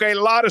Cal took a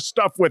lot of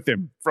stuff with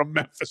him from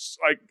Memphis,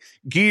 like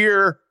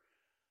gear,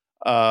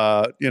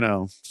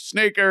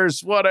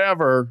 sneakers,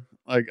 whatever.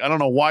 Like, I don't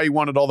know why he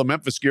wanted all the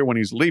Memphis gear when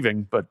he's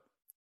leaving, but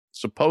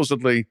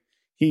supposedly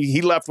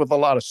he left with a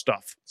lot of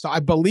stuff. So I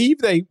believe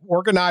they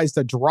organized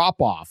a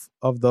drop-off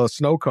of the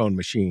snow cone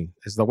machine,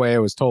 is the way it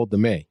was told to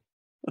me.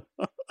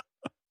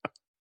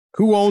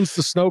 Who owns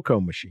the snow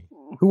cone machine?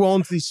 Who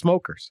owns these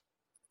smokers?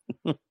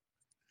 If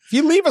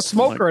you leave a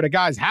smoker at a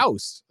guy's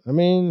house, I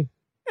mean...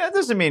 Yeah, it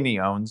doesn't mean he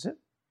owns it.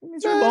 It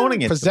means they're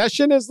loaning it.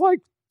 Possession is like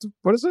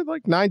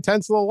 9/10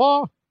 of the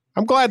law.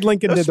 I'm glad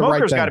Lincoln did the right thing.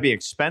 Smokers got to be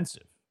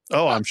expensive.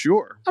 Oh, I'm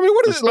sure. I mean,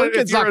 what is it?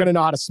 Lincoln's not going to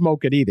know how to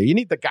smoke it either. You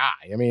need the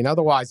guy. I mean,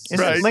 otherwise...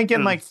 Isn't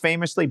Lincoln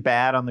famously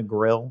bad on the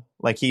grill?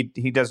 Like he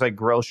does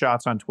grill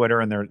shots on Twitter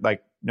and they're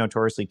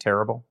notoriously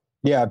terrible.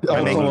 Yeah,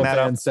 Oklahoma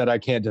fan said I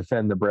can't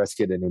defend the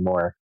brisket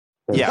anymore.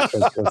 Yeah.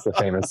 That's the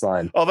famous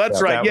line. Oh,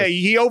 that's right. Yeah,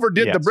 he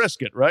overdid the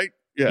brisket, right?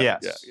 Yeah.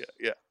 Yes.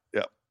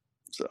 Yeah.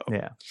 So.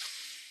 Yeah.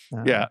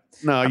 Yeah.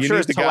 No, I'm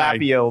sure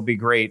tilapia will be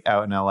great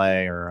out in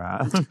LA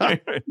or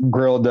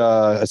grilled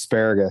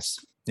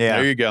asparagus. Yeah.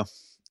 There you go.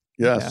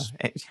 Yes.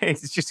 Yeah.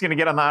 It's just going to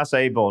get on the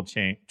acai bowl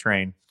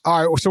train.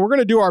 All right. So we're going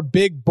to do our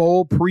big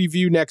bowl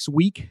preview next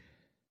week.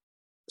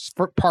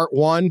 For part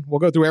 1, we'll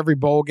go through every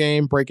bowl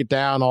game, break it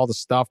down, all the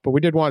stuff. But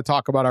we did want to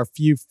talk about our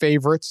few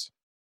favorites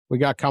we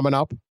got coming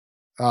up.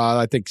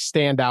 I think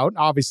stand out.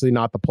 Obviously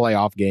not the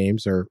playoff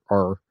games or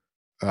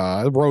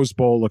Rose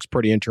Bowl looks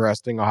pretty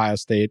interesting. Ohio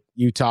State,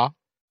 Utah.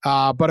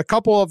 But a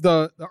couple of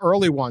the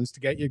early ones to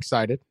get you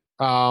excited.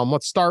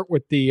 Let's start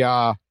with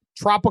the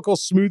Tropical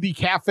Smoothie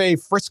Cafe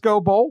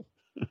Frisco Bowl.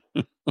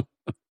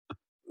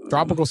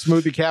 Tropical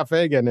Smoothie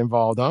Cafe getting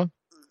involved, huh?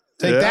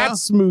 Take that,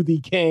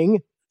 Smoothie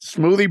King.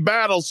 Smoothie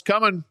battles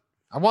coming.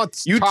 I want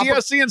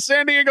UTSC and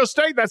San Diego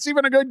State. That's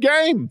even a good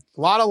game.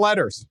 A lot of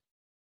letters.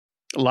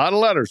 A lot of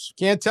letters.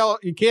 You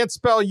can't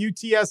spell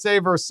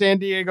UTSA versus San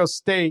Diego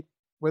State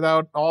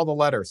without all the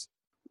letters.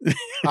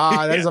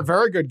 That is a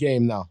very good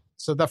game, though.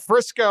 So the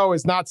Frisco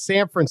is not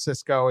San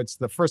Francisco; it's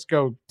the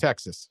Frisco,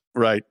 Texas.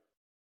 Right.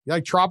 You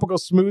like Tropical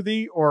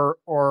Smoothie or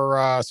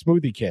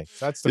Smoothie King?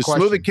 That's the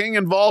question. Is Smoothie King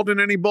involved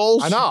in any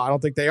bowls? I know. I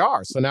don't think they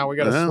are. So now we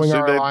got to swing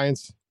our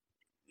alliance.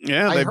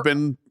 Yeah, they've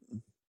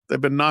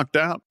been knocked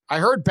out. I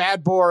heard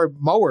Bad Boy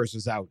Mowers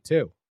is out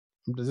too.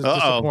 I'm just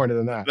disappointed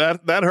in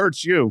that. That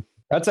hurts you.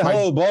 That's a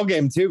hell of a ball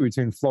game too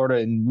between Florida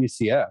and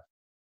UCF.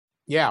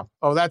 Yeah.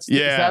 Oh, is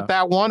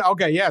that one?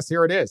 Okay. Yes,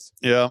 here it is.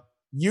 Yeah.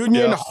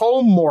 Union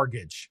Home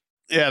Mortgage.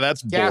 Yeah,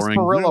 that's boring.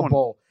 Gasparilla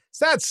Bowl.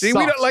 So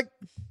we don't like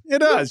it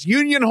does.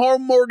 Union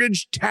Home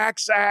Mortgage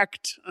Tax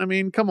Act. I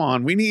mean, come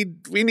on. We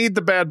need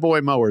the Bad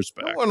Boy Mowers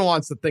back. No one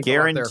wants to think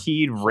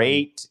guaranteed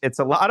rate. It's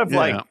a lot of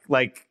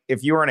like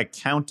if you were an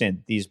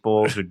accountant, these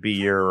bowls would be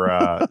your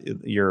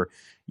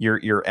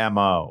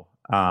MO.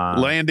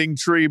 Landing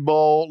Tree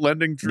Bowl,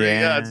 Lending Tree.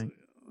 Yeah.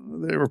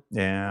 They were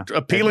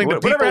appealing to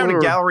people. Whatever happened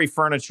to Gallery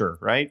Furniture,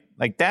 right?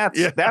 Like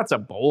that's a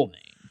bowl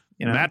name.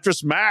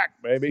 Mattress Mac,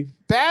 baby.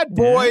 Bad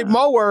Boy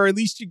Mower. At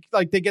least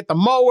they get the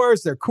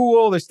mowers. They're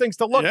cool. There's things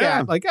to look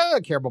at. Like I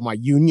don't care about my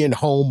Union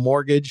Home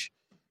Mortgage,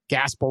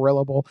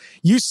 Gasparilla Bowl.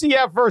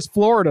 UCF versus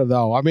Florida,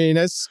 though. I mean,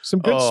 there's some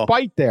good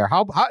spite there.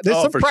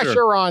 There's some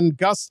pressure on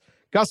Gus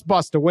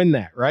Bus to win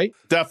that, right?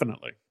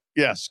 Definitely.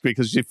 Yes,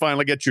 because you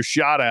finally get your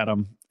shot at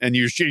them, and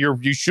you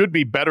should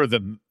be better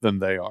than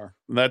they are.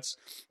 This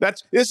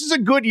is a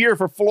good year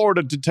for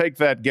Florida to take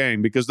that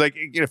game because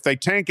if they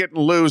tank it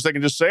and lose, they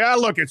can just say,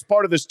 look, it's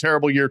part of this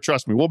terrible year.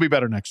 Trust me, we'll be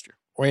better next year.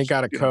 We ain't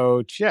got a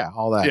coach. Yeah,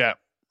 all that. Yeah,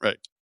 right.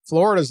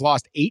 Florida's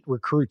lost 8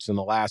 recruits in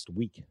the last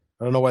week.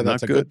 I don't know whether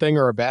that's a good thing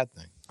or a bad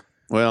thing.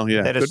 Well,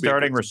 yeah. They had a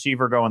starting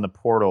receiver go in the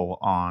portal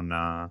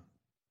on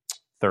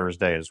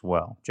Thursday as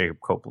well. Jacob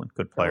Copeland,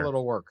 good player. Got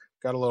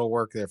a little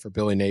work there for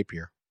Billy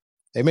Napier.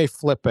 They may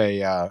flip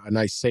a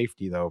nice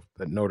safety, though,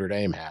 that Notre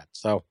Dame had.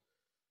 So,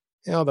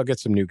 they'll get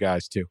some new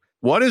guys, too.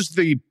 What is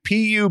the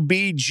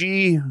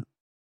PUBG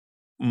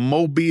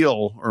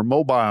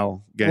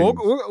mobile game?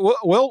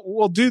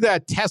 We'll do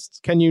that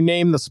test. Can you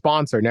name the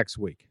sponsor next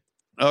week?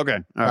 Okay.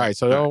 All right.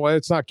 So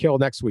let's not kill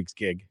next week's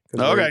gig.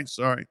 Okay.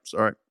 Sorry.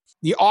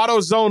 The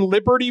AutoZone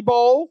Liberty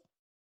Bowl,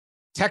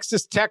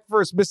 Texas Tech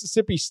versus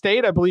Mississippi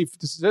State. I believe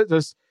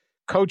does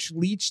Coach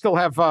Leach still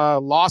have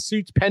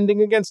lawsuits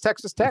pending against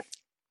Texas Tech?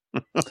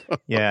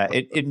 Yeah,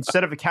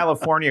 instead of a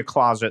California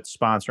Closet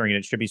sponsoring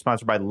it should be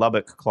sponsored by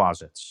Lubbock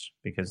Closets,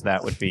 because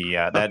that would be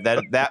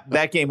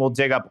that game will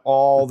dig up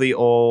all the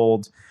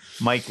old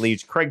Mike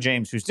Leach, Craig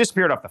James, who's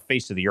disappeared off the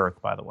face of the earth,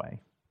 by the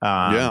way.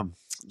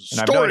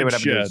 Storage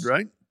shed,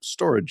 right?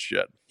 Storage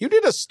shed. You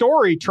did a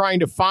story trying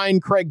to find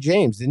Craig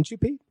James, didn't you,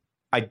 Pete?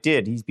 I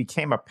did. He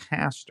became a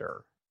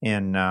pastor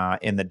in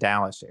the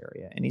Dallas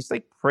area, and he's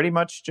like pretty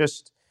much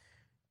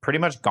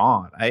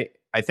gone.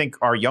 I think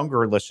our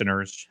younger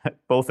listeners,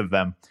 both of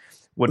them,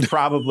 would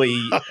probably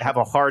have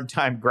a hard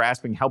time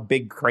grasping how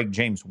big Craig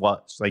James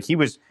was. Like, he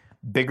was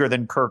bigger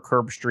than Kirk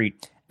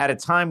Herbstreit at a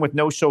time with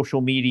no social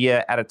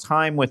media, at a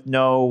time with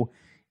no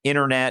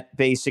internet.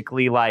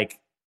 Basically, like,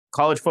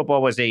 college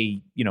football was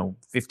a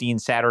 15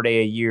 Saturday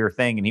a year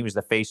thing, and he was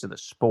the face of the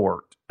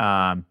sport.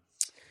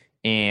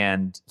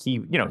 And he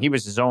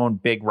was his own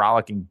big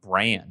rollicking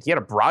brand. He had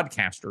a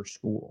broadcaster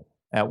school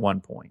at one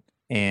point.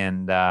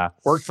 And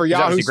worked for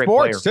Yahoo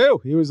Sports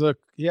too.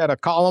 He had a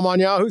column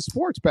on Yahoo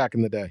Sports back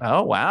in the day.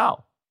 Oh,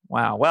 wow.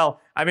 Well,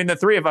 I mean, the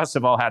three of us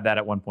have all had that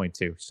at one point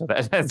too. So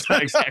that's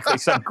not exactly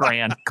some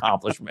grand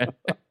accomplishment.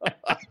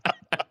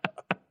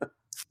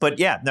 But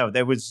yeah, no,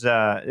 it was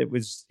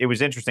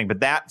interesting. But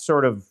that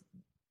sort of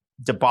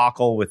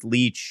debacle with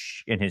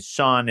Leach and his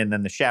son, and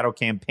then the shadow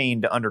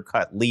campaign to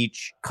undercut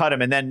Leach, cut him,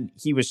 and then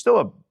he was still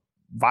a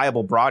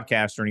viable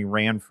broadcaster, and he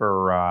ran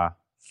for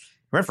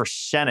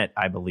Senate,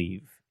 I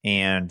believe.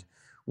 And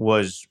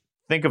was,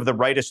 think of the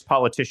rightest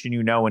politician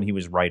you know, and he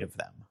was right of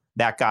them.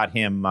 That got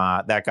him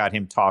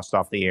tossed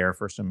off the air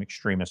for some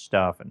extremist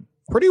stuff, and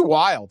pretty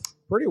wild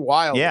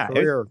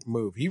career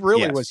move. He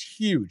really was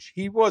huge.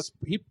 He was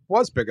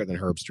bigger than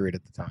Herbstreit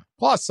at the time.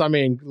 Plus, I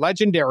mean,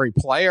 legendary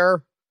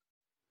player.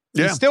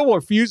 Yeah. He still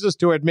refuses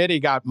to admit he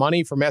got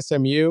money from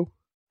SMU.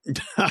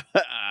 I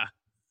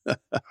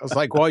was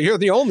like, well, you're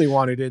the only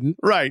one who didn't.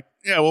 Right.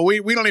 Yeah, well, we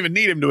don't even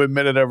need him to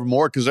admit it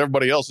evermore because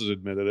everybody else has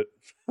admitted it.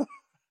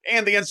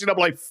 And the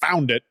NCAA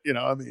found it,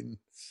 I mean.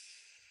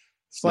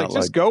 It's like,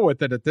 just go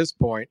with it at this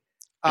point.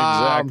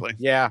 Exactly.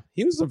 Yeah,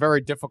 he was a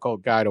very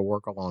difficult guy to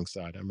work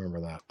alongside. I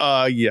remember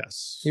that.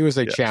 Yes. He was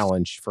a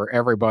challenge for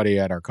everybody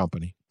at our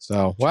company.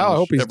 So, well, I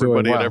hope he's doing well.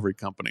 Everybody at every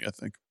company, I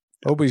think.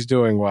 Hope he's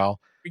doing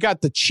well. We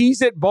got the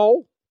Cheez-It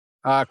Bowl,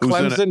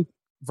 Clemson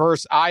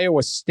versus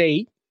Iowa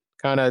State,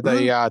 kind of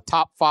the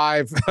top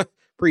 5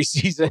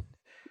 preseason.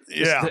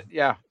 Yeah.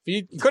 Yeah.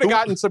 You could have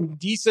gotten some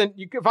decent,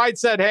 if I'd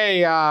said,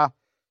 hey,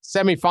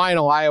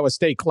 semifinal Iowa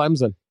State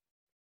Clemson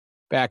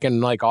back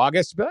in like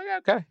August, be like,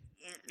 okay.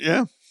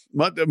 Yeah.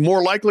 But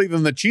more likely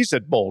than the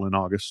Cheez-It Bowl in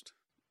August.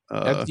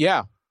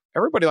 Yeah.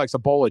 Everybody likes a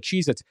bowl of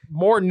Cheez-Its.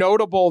 More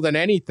notable than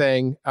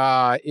anything,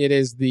 it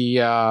is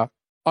the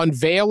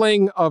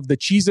unveiling of the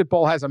Cheez-It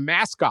Bowl has a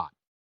mascot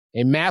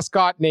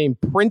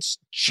named Prince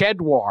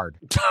Chedward.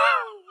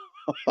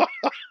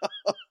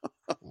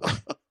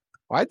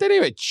 Why did they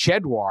name it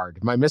Chedward?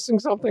 Am I missing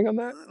something on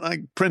that?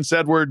 Like Prince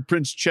Edward,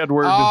 Prince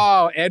Chedward.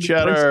 Oh, Prince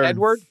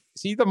Edward.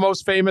 Is he the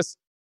most famous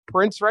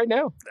prince right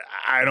now?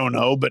 I don't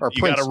know, but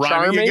you got to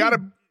rhyme.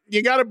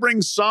 You got to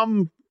bring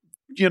some,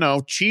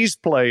 cheese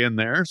play in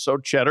there. So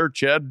cheddar,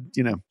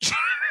 Ched,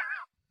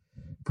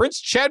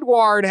 Prince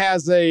Chedward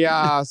has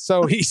a.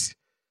 So he's.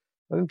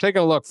 I'm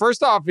taking a look.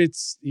 First off,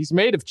 he's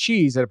made of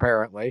cheese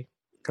apparently.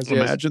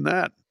 Imagine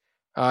that.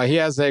 He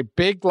has a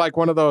big, like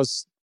one of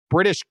those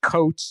British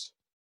coats.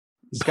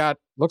 He's got,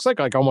 looks like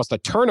almost a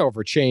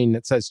turnover chain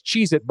that says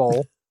Cheez-It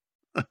Bowl.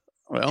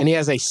 Well, and he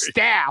has a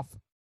staff.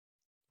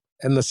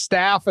 And the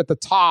staff at the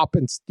top,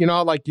 and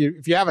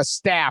if you have a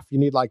staff, you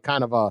need like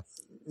kind of a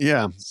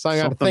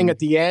something thing at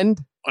the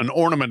end. An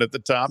ornament at the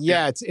top.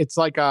 Yeah, it's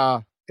like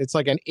an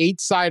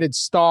 8-sided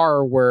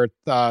star where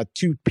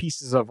 2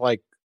 pieces of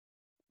like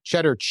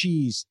cheddar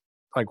cheese,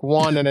 like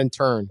one and then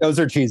turn. Those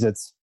are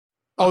Cheez-Its.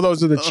 Oh,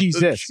 those are the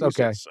Cheez-Its.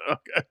 Okay. Is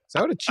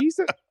that what a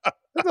Cheez-It?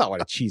 That's not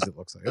what a Cheez-It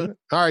looks like, is it?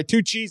 All right, 2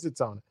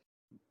 Cheez-Its on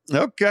it.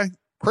 Okay.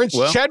 Prince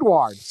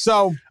Chedward.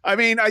 So, I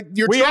mean,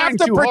 we have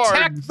to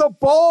protect the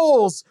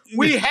bowls.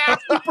 We have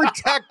to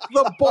protect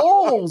the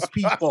bowls,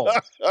 people.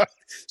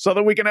 So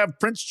that we can have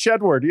Prince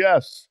Chedward,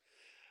 yes.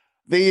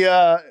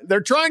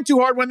 They're trying too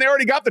hard when they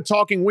already got the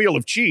talking wheel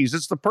of cheese.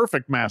 It's the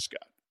perfect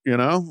mascot,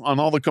 on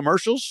all the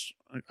commercials.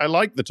 I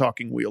like the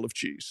talking wheel of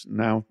cheese.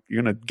 Now,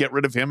 you're going to get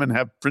rid of him and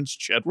have Prince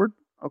Chedward?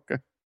 Okay.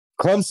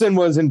 Clemson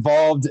was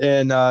involved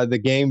in the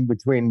game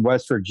between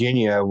West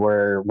Virginia,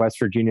 where West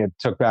Virginia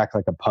took back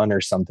like a punt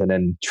or something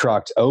and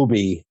trucked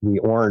Obi, the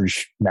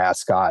orange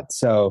mascot.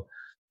 So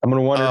I'm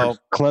going to wonder if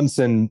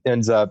Clemson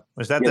ends up.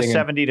 Was that the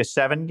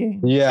 70-7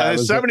 game? Yeah. It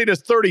was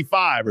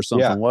 70-35 or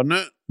something, wasn't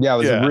it? Yeah, it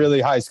was a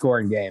really high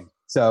scoring game.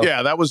 So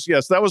yeah, that was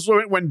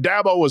when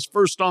Dabo was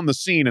first on the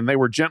scene and they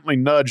were gently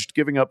nudged,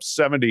 giving up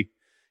 70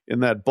 in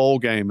that bowl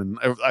game. And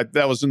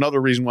that was another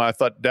reason why I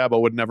thought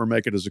Dabo would never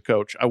make it as a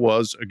coach. I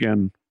was,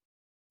 again,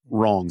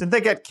 wrong. Didn't they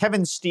get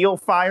Kevin Steele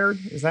fired?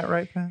 Is that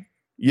right, Pat?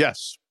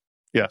 Yes.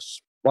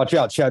 Watch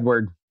out,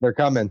 Chedward. They're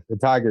coming. The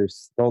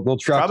Tigers. They'll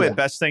truck Probably you. the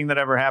best thing that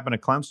ever happened to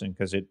Clemson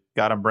because it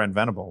got him Brent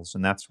Venables,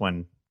 and that's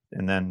when.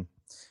 And then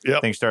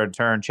things started to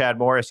turn. Chad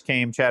Morris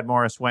came. Chad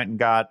Morris went and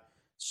got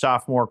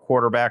sophomore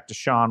quarterback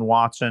Deshaun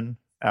Watson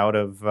out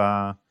of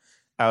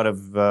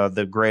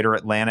the greater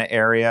Atlanta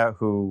area,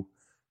 who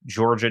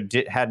Georgia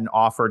hadn't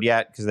offered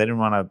yet because they didn't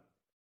want to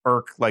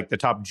irk like the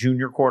top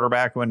junior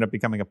quarterback who ended up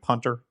becoming a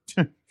punter.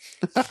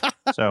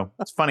 So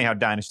it's funny how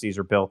dynasties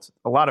are built.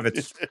 A lot of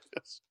it's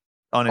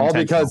unintentional.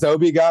 All because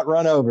Obi got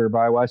run over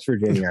by West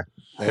Virginia.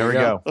 There we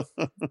go.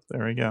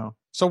 There we go.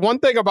 So one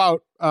thing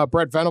about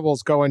Brent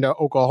Venables going to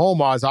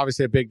Oklahoma is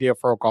obviously a big deal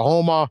for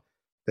Oklahoma.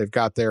 They've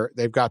got their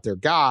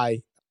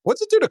guy.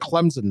 What's it do to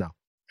Clemson though?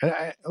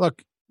 And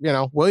look,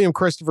 William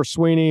Christopher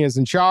Sweeney is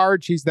in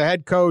charge. He's the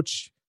head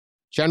coach.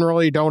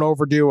 Generally, don't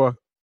overdo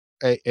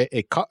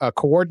a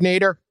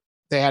coordinator.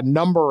 They had a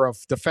number of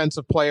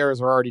defensive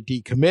players are already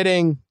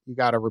decommitting. You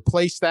got to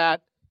replace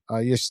that.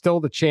 There's still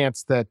the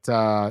chance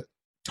that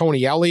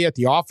Tony Elliott,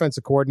 the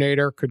offensive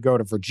coordinator, could go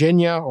to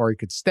Virginia or he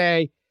could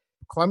stay.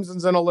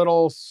 Clemson's in a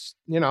little,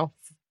 I don't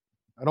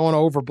want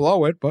to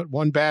overblow it, but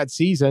one bad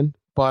season.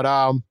 But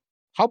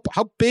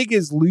how big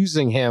is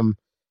losing him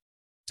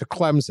to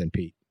Clemson,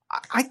 Pete?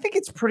 I think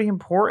it's pretty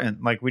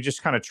important. Like we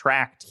just kind of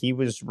tracked. He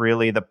was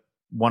really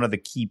one of the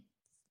key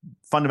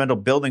fundamental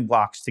building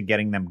blocks to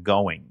getting them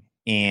going.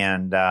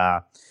 And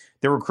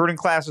their recruiting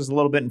class is a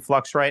little bit in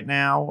flux right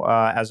now.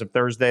 As of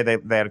Thursday, they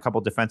had a couple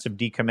defensive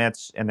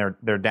decommits, and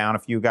they're down a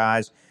few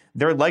guys.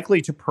 They're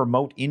likely to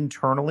promote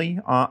internally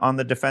on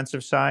the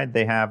defensive side.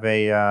 They have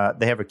a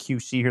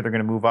QC here. They're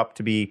going to move up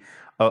to be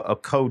a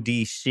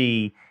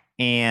co-DC.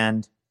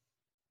 And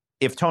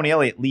if Tony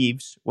Elliott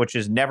leaves, which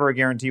is never a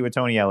guarantee with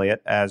Tony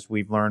Elliott, as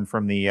we've learned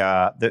from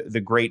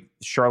the great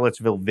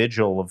Charlottesville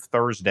vigil of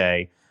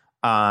Thursday,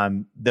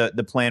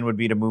 the plan would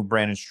be to move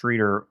Brandon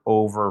Streeter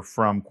over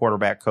from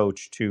quarterback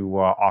coach to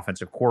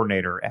offensive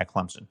coordinator at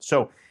Clemson.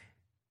 So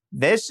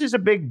this is a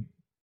big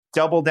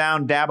double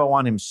down Dabo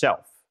on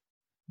himself.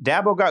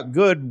 Dabo got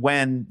good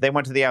when they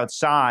went to the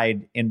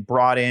outside and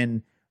brought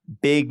in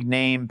big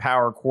name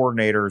power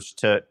coordinators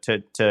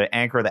to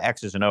anchor the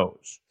X's and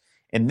O's.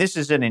 And this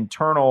is an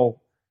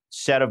internal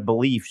set of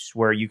beliefs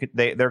where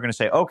they're going to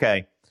say,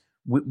 okay,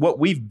 what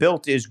we've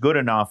built is good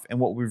enough and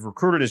what we've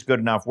recruited is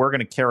good enough. We're going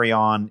to carry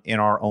on in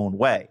our own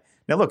way.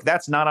 Now, look,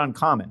 that's not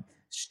uncommon.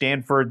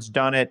 Stanford's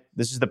done it.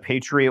 This is the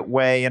Patriot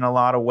way in a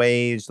lot of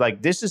ways.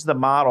 Like, this is the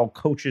model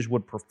coaches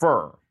would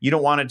prefer. You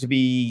don't want it to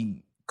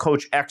be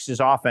Coach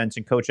X's offense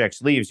and Coach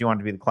X leaves. You want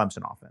it to be the Clemson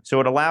offense. So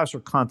it allows for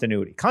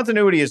continuity.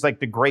 Continuity is like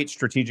the great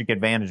strategic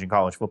advantage in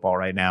college football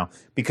right now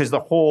because the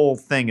whole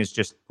thing is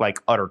just like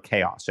utter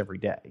chaos every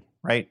day,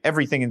 right?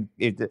 Everything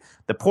in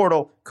the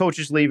portal,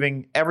 coaches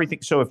leaving,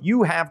 everything. So if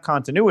you have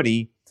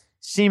continuity,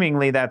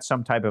 seemingly that's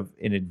some type of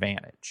an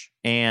advantage.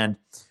 And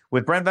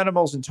with Brent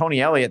Venables and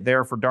Tony Elliott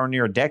there for darn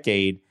near a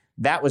decade,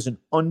 that was an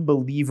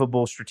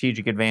unbelievable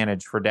strategic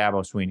advantage for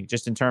Dabo Swinney,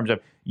 just in terms of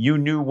you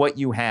knew what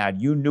you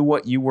had. You knew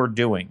what you were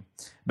doing.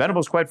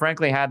 Venables, quite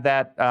frankly, had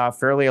that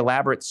fairly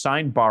elaborate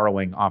sign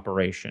borrowing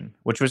operation,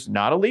 which was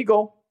not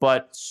illegal,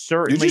 but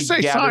certainly... Did you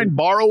say sign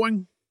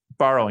borrowing?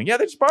 Borrowing. Yeah,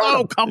 they just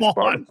borrowed them. Come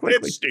on.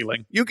 It's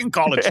stealing. You can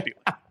call it stealing.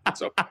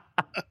 It's okay.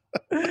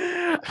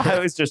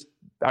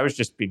 I was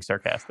just being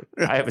sarcastic.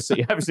 I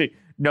obviously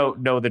know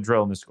the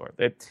drill and the score.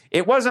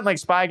 It wasn't like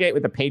Spygate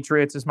with the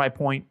Patriots is my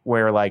point,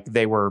 where like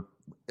they were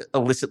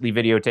illicitly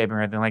videotaping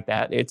or anything like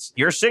that. It's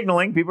you're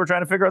signaling. People are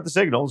trying to figure out the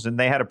signals, and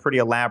they had a pretty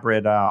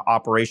elaborate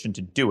operation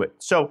to do it.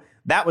 So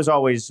that was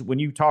always, when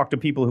you talk to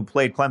people who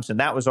played Clemson,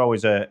 that was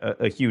always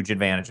a huge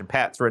advantage. And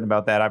Pat's written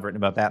about that. I've written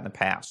about that in the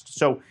past.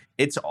 So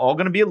it's all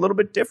going to be a little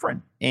bit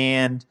different.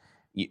 And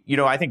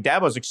I think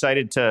Dabo's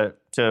excited to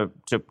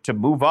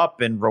move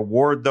up and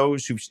reward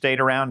those who've stayed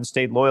around and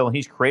stayed loyal. And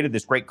he's created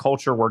this great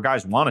culture where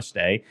guys want to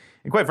stay.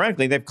 And quite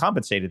frankly, they've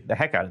compensated the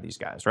heck out of these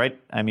guys, right?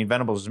 I mean,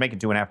 Venables is making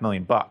 $2.5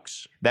 million.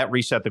 That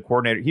reset the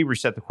coordinator. He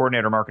reset the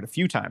coordinator market a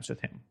few times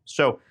with him.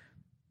 So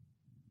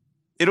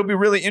it'll be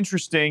really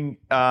interesting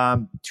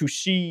to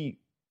see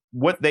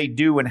what they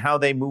do and how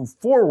they move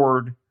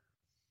forward,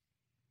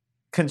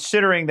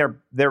 considering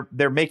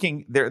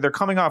they're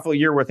coming off a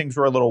year where things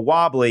were a little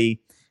wobbly.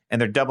 And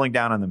they're doubling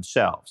down on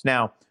themselves.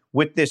 Now,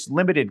 with this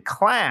limited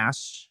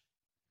class,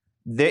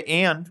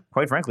 and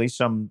quite frankly,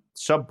 some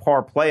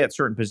subpar play at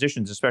certain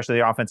positions, especially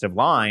the offensive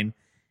line,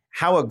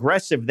 how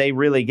aggressive they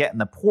really get in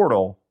the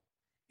portal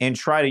and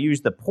try to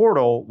use the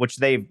portal, which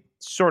they've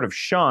sort of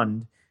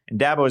shunned. And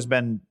Dabo's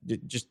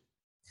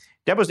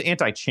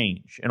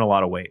anti-change in a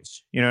lot of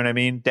ways. You know what I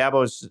mean?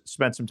 Dabo's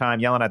spent some time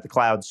yelling at the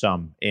clouds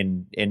some.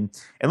 And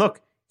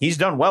look, he's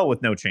done well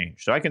with no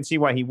change, so I can see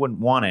why he wouldn't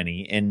want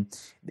any. And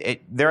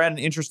they're at an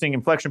interesting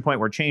inflection point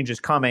where change is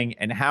coming,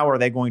 and how are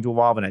they going to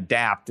evolve and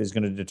adapt is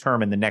going to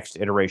determine the next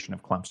iteration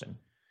of Clemson.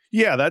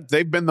 Yeah,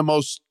 they've been the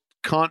most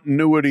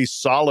continuity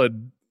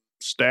solid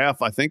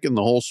staff, I think, in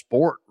the whole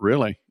sport,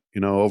 really.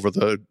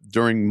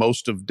 During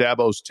most of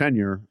Dabo's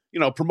tenure.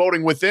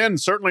 promoting within.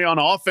 Certainly on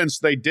offense,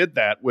 they did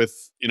that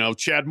with,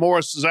 Chad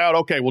Morris is out.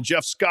 Okay, well,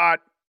 Jeff Scott,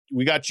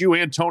 we got you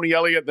and Tony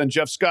Elliott. Then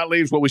Jeff Scott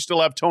leaves. Well, we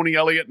still have Tony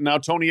Elliott. And now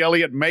Tony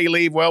Elliott may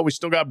leave. Well, we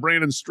still got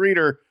Brandon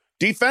Streeter.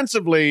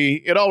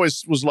 Defensively, it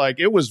always was like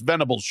it was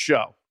Venables'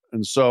 show.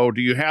 And so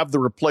do you have the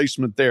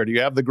replacement there? Do you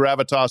have the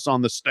gravitas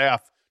on the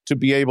staff to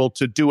be able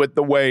to do it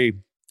the way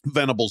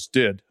Venables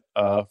did,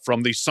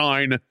 from the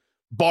sign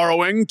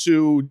borrowing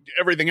to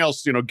everything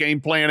else,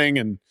 game planning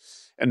and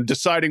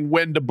deciding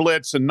when to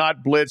blitz and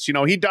not blitz.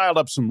 He dialed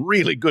up some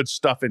really good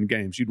stuff in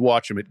games. You'd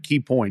watch him at key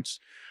points,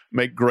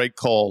 make great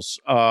calls.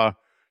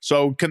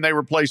 So can they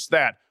replace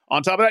that?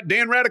 On top of that,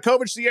 Dan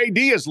Radakovich, the AD,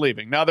 is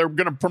leaving. Now they're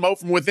going to promote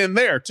from within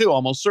there too,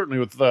 almost certainly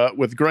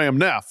with Graham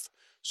Neff.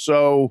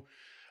 So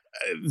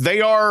they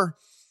are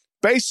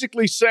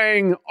basically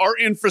saying our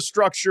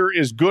infrastructure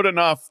is good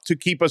enough to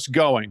keep us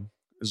going.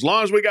 As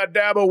long as we got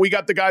Dabo, we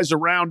got the guys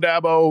around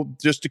Dabo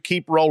just to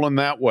keep rolling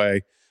that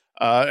way.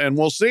 And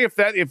we'll see if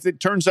it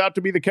turns out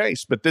to be the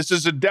case. But this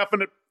is a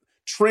definite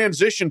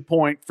transition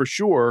point for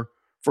sure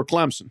for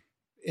Clemson.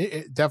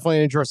 Definitely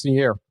an interesting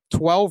year.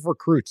 12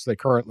 recruits they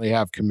currently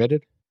have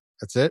committed.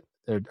 That's it.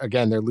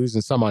 They're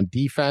losing some on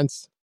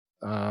defense.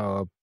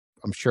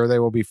 I'm sure they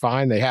will be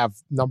fine. They have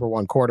number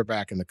one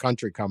quarterback in the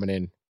country coming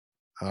in,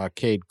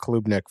 Cade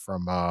Klubnik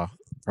from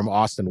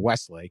Austin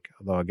Westlake.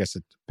 Although I guess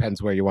it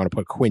depends where you want to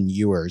put Quinn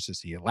Ewers.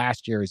 Is he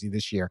last year? Is he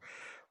this year?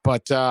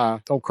 But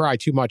don't cry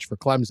too much for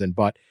Clemson.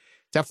 But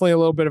definitely a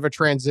little bit of a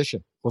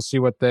transition. We'll see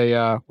what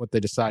they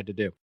decide to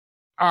do.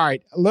 All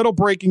right, a little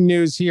breaking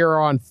news here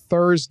on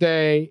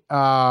Thursday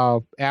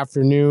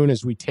afternoon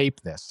as we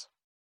tape this.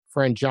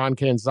 Friend John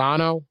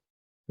Canzano,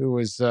 who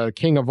is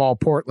king of all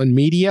Portland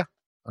media,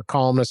 a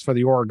columnist for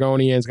the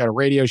Oregonians, got a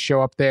radio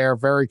show up there,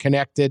 very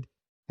connected,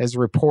 has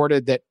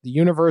reported that the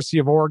University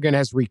of Oregon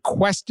has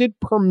requested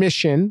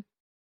permission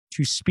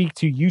to speak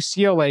to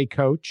UCLA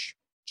coach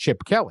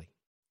Chip Kelly.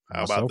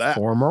 How about that?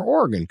 Former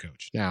Oregon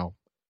coach. Now,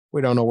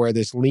 we don't know where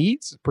this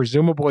leads.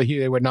 Presumably,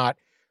 they would not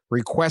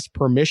request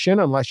permission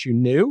unless you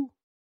knew.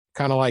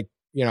 Kind of like,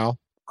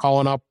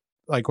 calling up,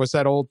 like, what's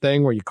that old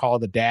thing where you call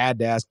the dad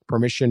to ask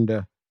permission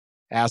to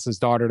ask his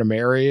daughter to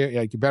marry you?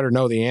 Like, you better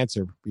know the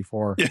answer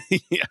before.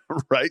 Yeah,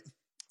 right.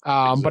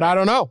 Exactly. But I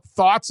don't know.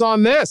 Thoughts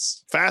on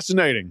this?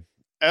 Fascinating.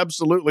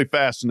 Absolutely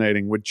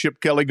fascinating. Would Chip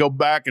Kelly go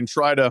back and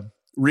try to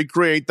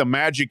recreate the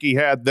magic he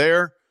had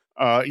there?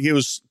 He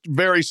was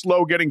very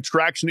slow getting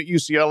traction at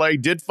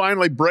UCLA, did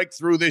finally break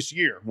through this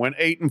year, went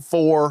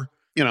 8-4,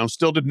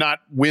 still did not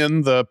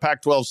win the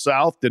Pac-12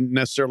 South, didn't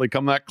necessarily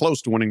come that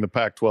close to winning the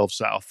Pac-12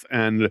 South.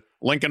 And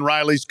Lincoln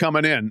Riley's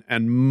coming in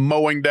and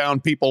mowing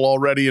down people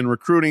already in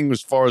recruiting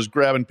as far as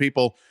grabbing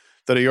people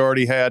that he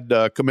already had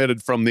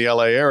committed from the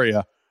LA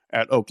area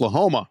at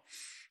Oklahoma.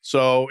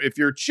 So if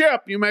you're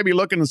Chip, you may be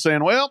looking and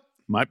saying, well,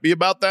 might be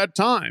about that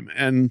time.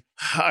 And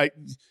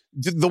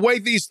the way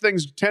these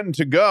things tend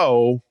to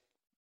go,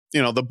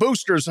 the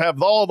boosters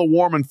have all the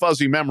warm and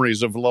fuzzy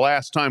memories of the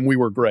last time we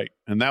were great.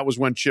 And that was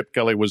when Chip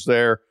Kelly was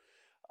there.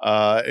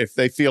 If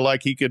they feel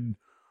like he could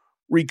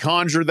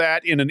reconjure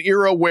that in an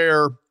era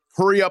where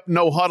hurry up,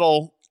 no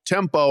huddle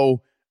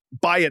tempo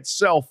by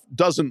itself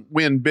doesn't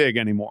win big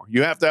anymore.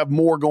 You have to have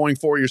more going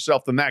for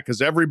yourself than that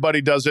because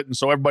everybody does it. And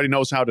so everybody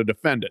knows how to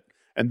defend it.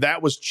 And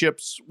that was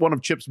one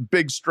of Chip's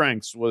big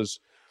strengths was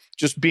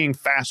just being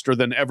faster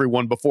than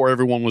everyone before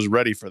everyone was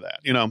ready for that.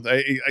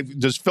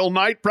 Does Phil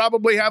Knight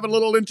probably have a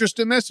little interest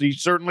in this? He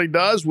certainly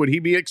does. Would he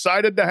be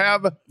excited to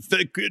have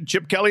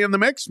Chip Kelly in the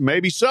mix?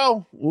 Maybe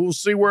so. We'll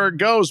see where it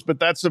goes, but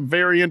that's a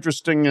very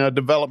interesting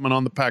development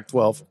on the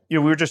Pac-12. We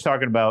were just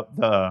talking about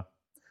the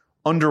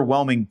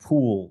underwhelming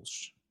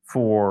pools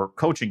for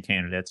coaching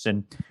candidates.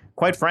 And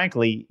quite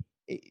frankly,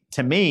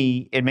 to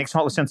me, it makes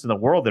all the sense in the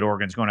world that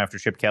Oregon's going after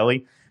Chip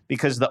Kelly,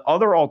 because the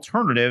other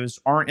alternatives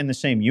aren't in the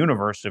same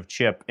universe of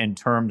Chip in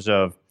terms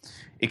of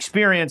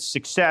experience,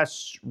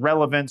 success,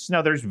 relevance.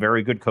 Now, there's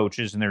very good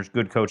coaches and there's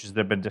good coaches that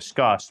have been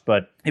discussed.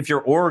 But if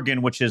you're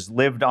Oregon, which has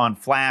lived on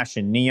flash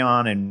and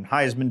neon and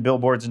Heisman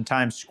billboards in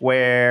Times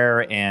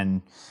Square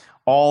and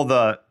all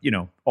the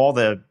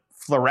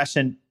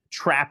fluorescent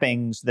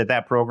trappings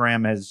that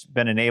program has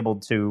been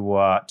enabled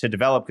to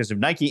develop because of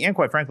Nike and,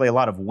 quite frankly, a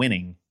lot of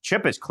winning,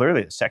 Chip is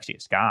clearly the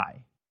sexiest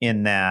guy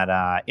in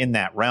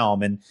that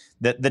realm. And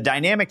the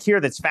dynamic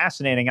here that's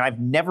fascinating, and I've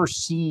never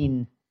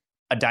seen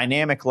a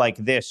dynamic like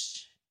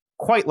this,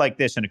 quite like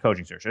this in a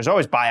coaching search. There's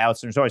always buyouts,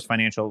 there's always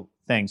financial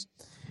things.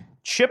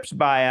 Chip's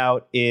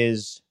buyout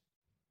is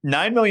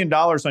 $9 million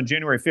on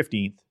January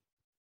 15th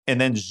and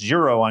then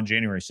 $0 on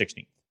January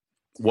 16th.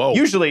 Whoa.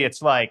 Usually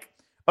it's like,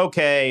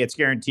 okay, it's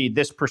guaranteed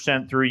this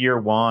percent through year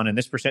one and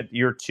this percent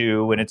year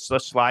two, and it's a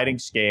sliding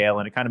scale,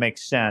 and it kind of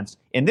makes sense.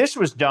 And this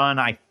was done,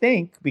 I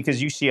think,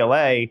 because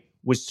UCLA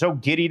was so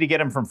giddy to get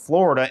him from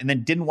Florida and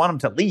then didn't want him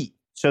to leave.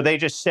 So they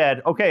just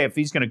said, okay, if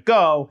he's going to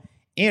go,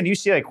 and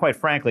UCLA, quite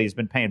frankly, has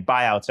been paying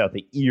buyouts out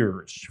the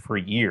ears for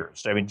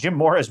years. I mean, Jim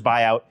Mora's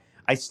buyout,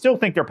 I still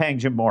think they're paying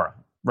Jim Mora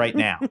right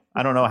now.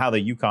 I don't know how the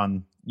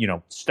UConn,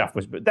 stuff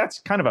was, but that's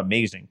kind of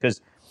amazing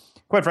because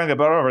quite frankly,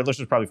 but our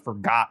listeners probably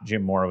forgot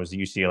Jim Mora was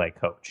the UCLA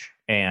coach.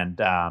 And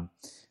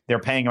they're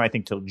paying him, I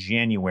think, till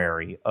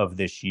January of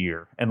this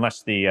year,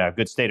 unless the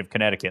good state of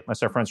Connecticut,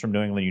 unless our friends from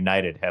New England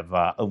United have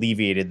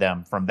alleviated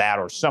them from that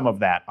or some of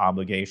that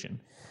obligation.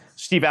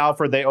 Steve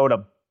Alford, they owed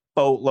a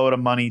boatload of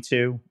money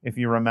to, if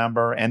you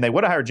remember. And they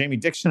would have hired Jamie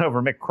Dixon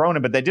over Mick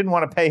Cronin, but they didn't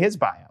want to pay his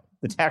buyout.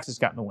 The taxes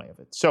got in the way of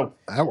it. So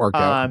that worked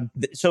out.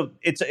 So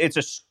it's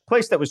a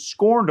place that was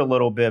scorned a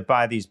little bit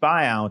by these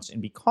buyouts.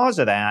 And because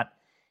of that,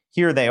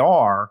 here they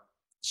are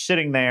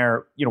sitting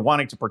there,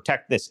 wanting to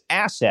protect this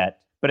asset.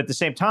 But at the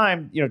same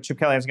time, Chip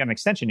Kelly hasn't got an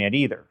extension yet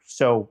either.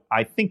 So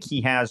I think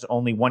he has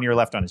only 1 year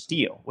left on his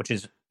deal, which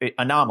is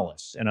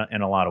anomalous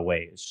in a lot of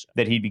ways,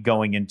 that he'd be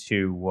going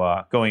into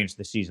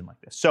the season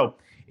like this. So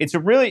it's a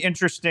really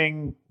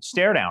interesting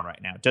stare down right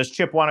now. Does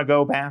Chip want to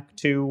go back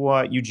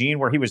to Eugene,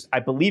 where I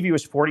believe he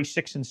was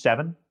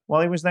 46-7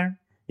 while he was there?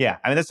 Yeah,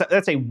 I mean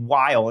that's a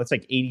while. That's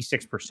like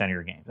 86% of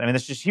your games. I mean,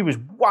 he was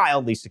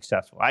wildly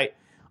successful. I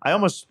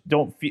almost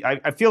don't feel.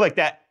 I feel like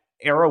that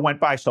era went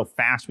by so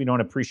fast. We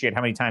don't appreciate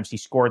how many times he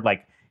scored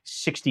like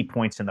 60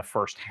 points in the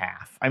first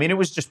half. I mean, it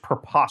was just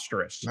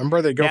preposterous.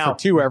 Remember, they go for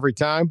 2 every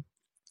time.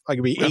 Like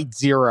it'd be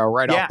 8-0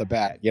 right off the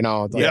bat.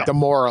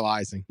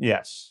 Demoralizing.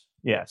 Yes.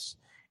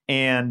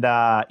 And,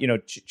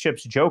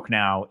 Chip's joke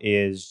now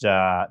is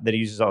that he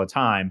uses all the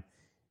time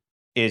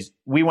is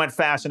we went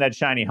fast and had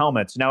shiny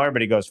helmets. Now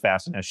everybody goes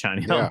fast and has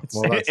shiny helmets.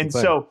 Well, and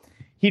so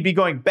he'd be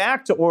going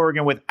back to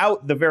Oregon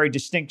without the very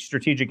distinct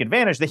strategic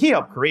advantage that he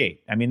helped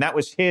create. I mean, that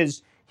was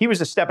he was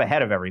a step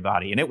ahead of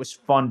everybody, and it was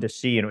fun to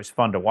see and it was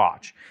fun to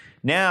watch.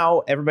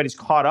 Now everybody's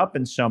caught up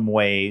in some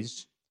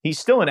ways. He's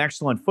still an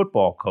excellent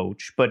football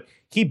coach, but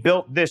he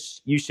built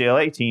this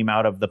UCLA team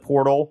out of the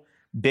portal,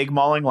 big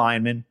mauling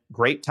linemen,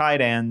 great tight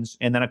ends,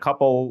 and then a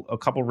couple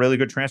really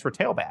good transfer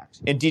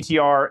tailbacks. And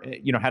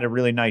DTR, had a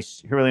really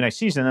nice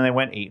season, and they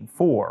went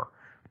 8-4.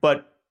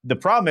 But the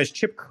problem is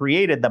Chip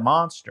created the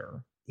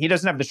monster. He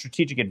doesn't have the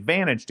strategic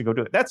advantage to go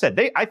do it. That said,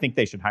 I think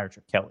they should hire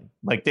Chip Kelly.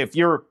 Like if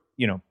you're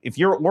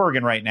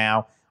Oregon right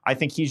now, I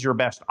think he's your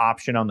best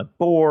option on the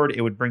board.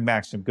 It would bring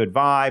back some good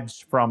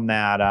vibes from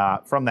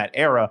that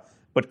era.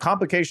 But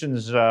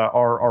complications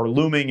are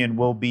looming and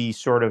will be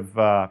sort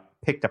of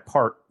picked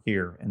apart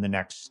here in the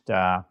next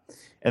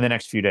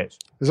few days.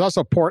 There's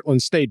also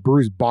Portland State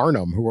Bruce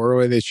Barnum, who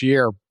earlier this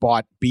year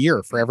bought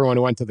beer for everyone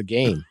who went to the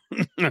game.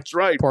 That's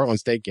right. Portland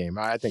State game.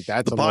 I think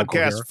that's the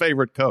podcast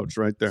favorite coach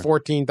right there.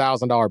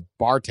 $14,000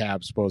 bar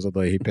tab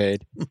supposedly he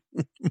paid.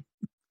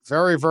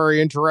 Very,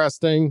 very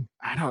interesting.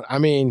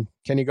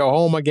 Can you go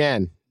home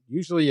again?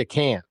 Usually you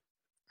can't.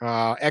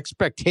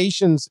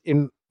 Expectations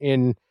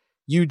in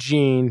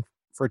Eugene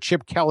for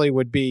Chip Kelly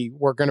would be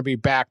we're going to be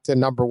back to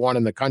number 1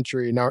 in the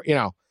country.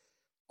 Now,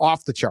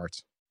 off the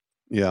charts.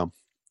 Yeah.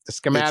 The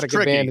schematic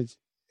advantage.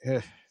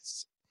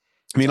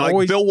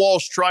 Bill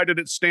Walsh tried it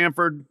at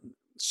Stanford.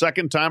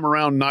 Second time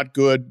around, not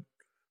good.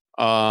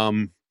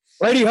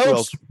 Brady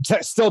Hoke's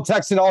still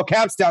texting all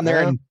caps down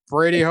there. And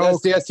Brady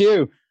Hoke.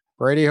 SDSU.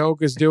 Brady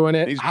Hoke is doing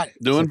it. He's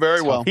doing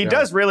very well. He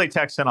does really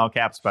text in all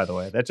caps, by the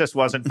way. That just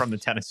wasn't from the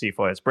Tennessee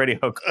Flares. Brady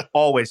Hoke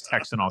always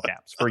texts in all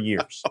caps for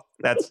years.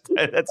 That's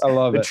I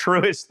love the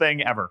truest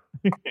thing ever.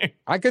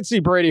 I could see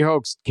Brady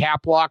Hoke's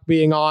cap lock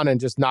being on and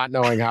just not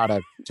knowing how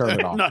to turn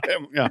it off.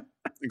 Yeah, exactly.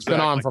 It's been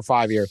on for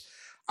 5 years.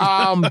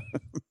 Man,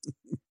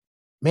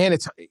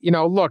 it's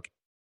look.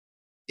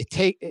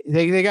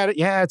 They got it.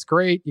 Yeah, it's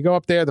great. You go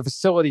up there, the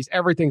facilities,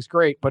 everything's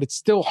great, but it's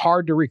still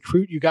hard to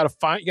recruit. You got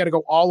to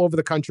go all over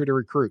the country to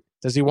recruit.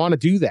 Does he want to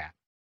do that?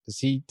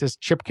 Does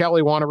Chip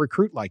Kelly want to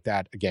recruit like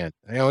that again?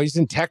 He's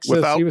in Texas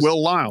without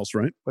Will Lyles,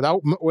 right?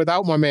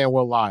 Without my man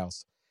Will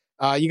Lyles.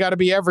 You got to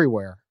be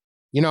everywhere.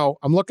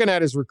 I'm looking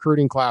at his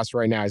recruiting class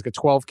right now. He's got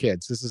 12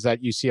 kids. This is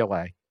at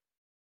UCLA,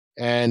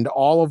 and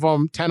all of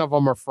them, 10 of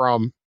them are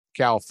from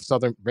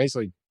Southern.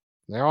 Basically,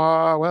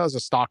 there's a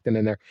Stockton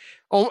in there.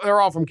 Oh,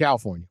 they're all from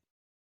California.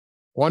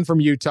 One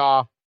from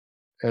Utah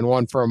and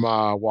one from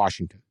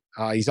Washington.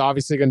 He's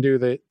obviously going to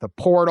do the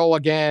portal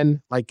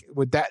again. Like,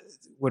 would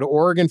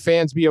Oregon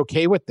fans be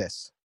okay with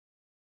this?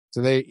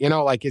 So they,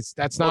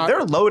 that's not.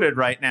 They're loaded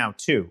right now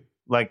too.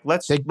 Like,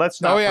 let's not.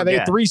 Oh yeah, forget. they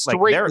had 3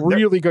 straight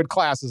really good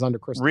classes under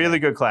Cristobal. Really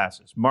good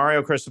classes.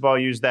 Mario Cristobal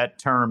used that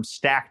term,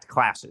 stacked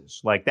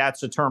classes. Like,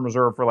 that's a term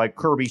reserved for like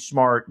Kirby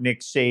Smart, Nick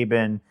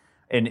Saban.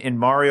 And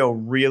Mario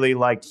really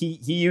liked, he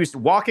used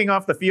walking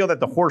off the field at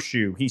the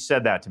Horseshoe. He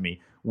said that to me.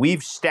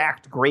 We've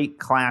stacked great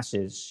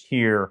classes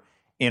here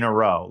in a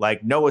row.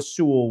 Like, Noah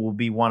Sewell will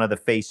be one of the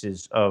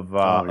faces of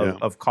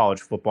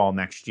college football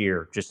next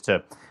year. Just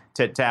to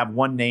have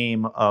one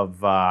name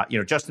of,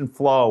 Justin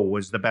Flo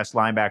was the best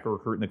linebacker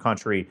recruit in the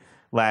country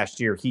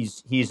last year.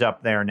 He's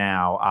up there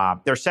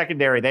now. Their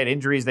secondary, they had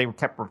injuries. They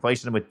kept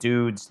replacing them with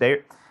dudes.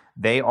 They're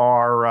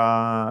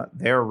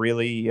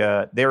really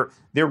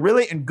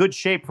in good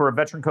shape for a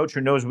veteran coach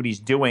who knows what he's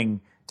doing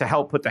to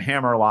help put the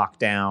hammer lock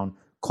down,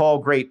 call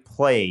great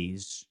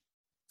plays,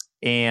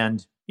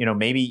 and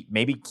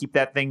maybe keep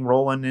that thing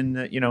rolling in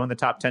the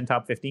top 10,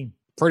 top 15.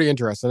 Pretty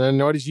interesting.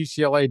 And what does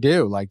UCLA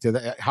do? Like,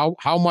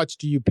 how much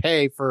do you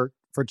pay for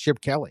Chip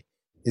Kelly?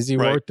 Is he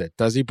worth it?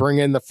 Does he bring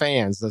in the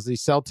fans? Does he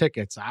sell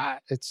tickets?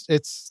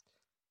 It's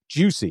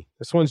juicy.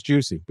 This one's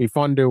juicy. Be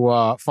fun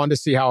to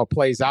see how it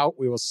plays out.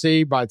 We will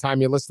see. By the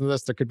time you listen to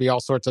this, there could be all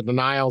sorts of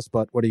denials,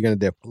 but what are you going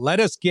to do? Let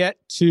us get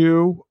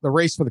to the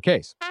race for the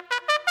case.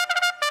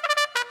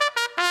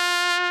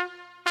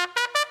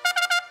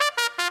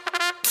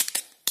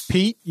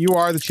 Pete, you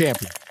are the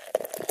champion.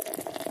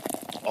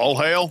 All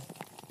hail.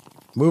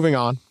 Moving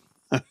on.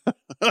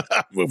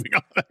 Moving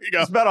on. There you go.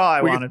 That's about all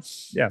I wanted.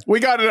 Yeah. We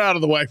got it out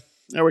of the way.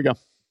 There we go.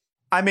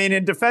 I mean,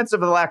 in defense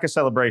of the lack of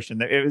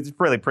celebration, it was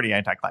really pretty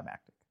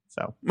anticlimactic.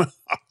 So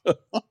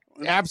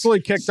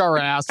absolutely kicked our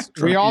ass.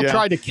 We all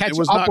tried to catch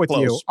up with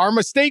you. Our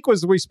mistake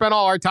was we spent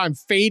all our time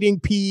fading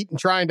Pete and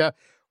trying to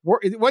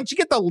work. Once you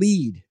get the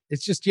lead,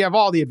 it's just you have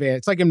all the advantage.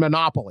 It's like in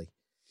Monopoly,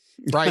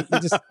 right? You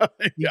just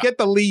you get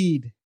the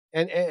lead.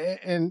 And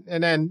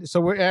then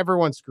so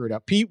everyone screwed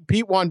up.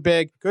 Pete won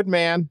big. Good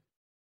man.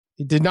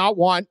 He did not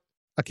want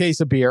a case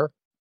of beer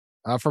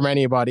from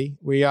anybody.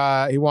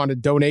 He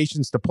wanted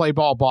donations to Play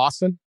Ball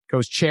Boston.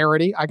 Goes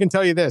charity. I can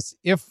tell you this: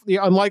 if the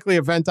unlikely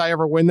event I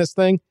ever win this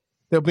thing,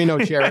 there'll be no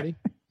charity.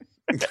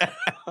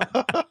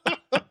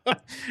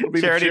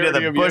 Charity to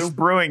the Busch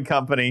Brewing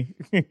Company.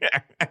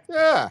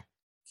 Yeah,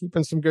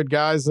 keeping some good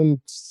guys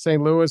in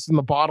St. Louis in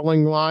the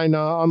bottling line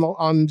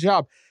on the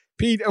job.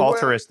 Pete,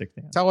 altruistic.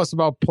 Tell us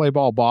about Play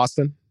Ball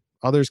Boston.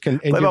 Others can.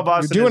 Play Ball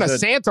Boston. You're doing a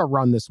Santa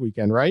run this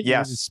weekend, right?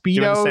 Yes,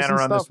 Speedos doing a Santa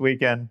run this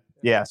weekend.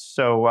 Yes.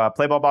 So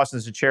Play Ball Boston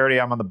is a charity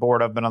I'm on the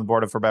board of. Been on the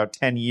board of for about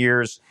 10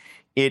 years.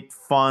 It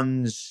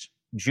funds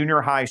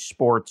junior high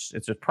sports.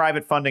 It's a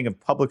private funding of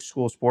public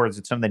school sports.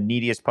 It's some of the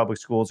neediest public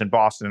schools in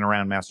Boston and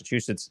around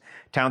Massachusetts.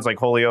 Towns like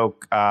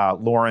Holyoke,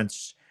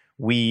 Lawrence.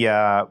 We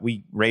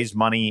raise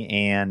money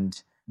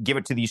and give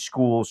it to these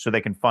schools so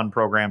they can fund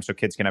programs so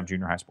kids can have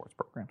junior high sports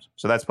programs.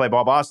 So that's Play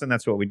Ball Boston.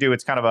 That's what we do.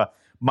 It's kind of a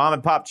mom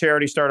and pop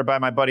charity started by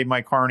my buddy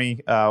Mike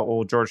Harney,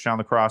 old Georgetown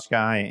lacrosse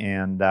guy.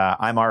 And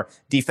I'm our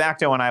de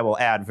facto, and I will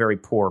add, very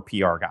poor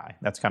PR guy.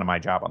 That's kind of my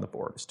job on the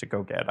board, is to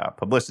go get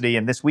publicity.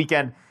 And this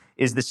weekend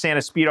is the Santa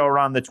Speedo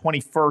run, the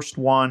 21st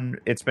one.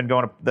 It's been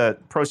going to, the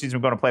proceeds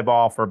have been going to Play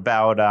Ball for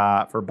about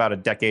a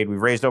decade.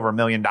 We've raised over $1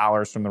 million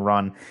from the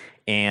run.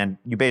 And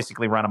you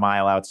basically run a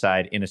mile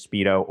outside in a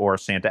Speedo or a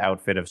Santa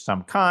outfit of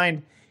some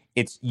kind.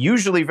 It's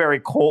usually very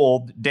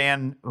cold.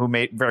 Dan, who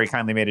very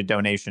kindly made a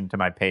donation to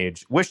my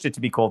page, wished it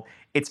to be cold.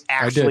 It's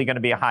actually going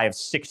to be a high of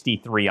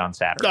 63 on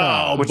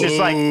Saturday, which is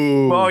like,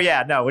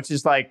 which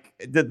is like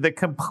the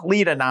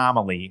complete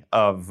anomaly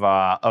of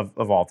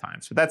all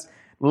time. So that's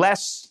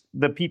less.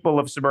 The people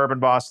of suburban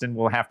Boston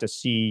will have to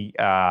see,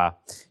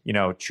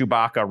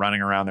 Chewbacca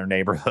running around their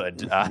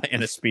neighborhood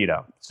in a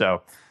Speedo.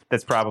 So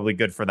that's probably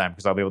good for them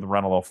because I'll be able to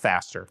run a little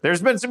faster.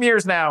 There's been some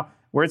years now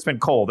where it's been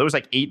cold. It was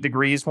like 8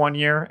 degrees one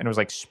year, and it was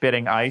like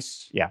spitting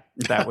ice. Yeah,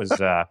 that was,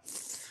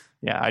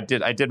 I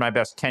did my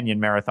best Kenyan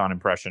marathon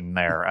impression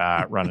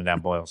there, running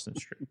down Boylston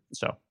Street.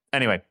 So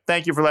anyway,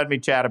 thank you for letting me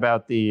chat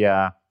about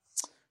the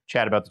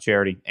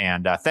charity,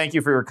 and thank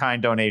you for your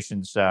kind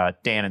donations,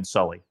 Dan and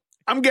Sully.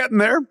 I'm getting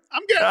there.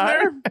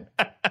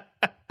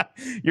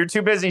 You're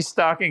too busy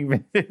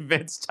stalking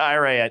Vince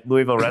Tyre at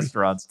Louisville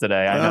restaurants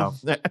today. I know.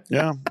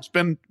 Yeah, it's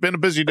been a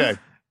busy day.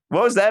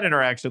 What was that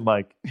interaction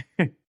like?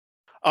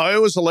 Oh,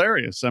 it was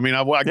hilarious. I mean,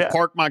 I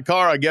park my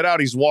car, I get out,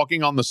 he's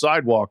walking on the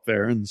sidewalk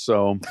there, and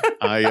so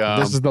I.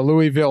 This is the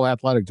Louisville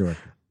athletic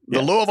director.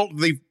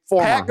 The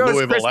former Pat goes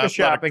Louisville Christmas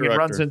shopping director.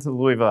 and runs into the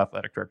Louisville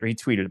athletic director. He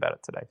tweeted about it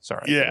today.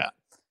 Sorry. Yeah.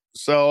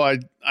 So I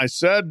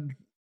said,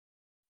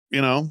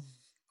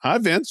 hi,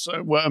 Vince.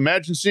 Well,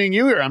 imagine seeing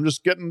you here. I'm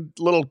just getting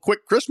a little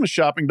quick Christmas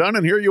shopping done,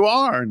 and here you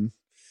are. And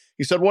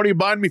he said, what are you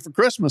buying me for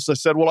Christmas? I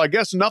said, well, I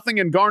guess nothing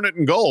in garnet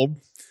and gold,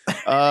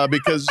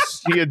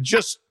 because he had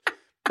just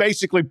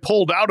basically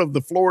pulled out of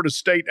the Florida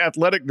State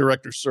athletic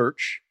director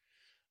search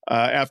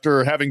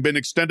after having been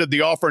extended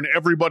the offer and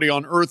everybody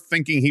on earth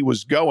thinking he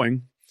was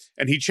going.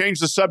 And he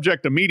changed the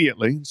subject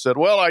immediately and said,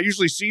 well, I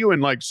usually see you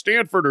in like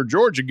Stanford or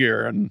Georgia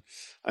gear. And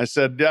I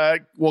said,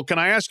 well, can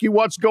I ask you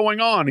what's going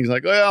on? He's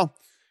like, well,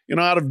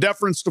 out of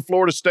deference to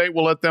Florida State,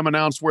 we'll let them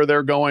announce where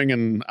they're going,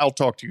 and I'll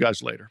talk to you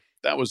guys later.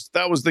 That was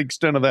the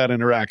extent of that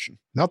interaction.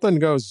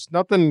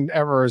 Nothing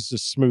ever is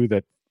as smooth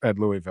at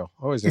Louisville.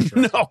 Always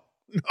interesting. No,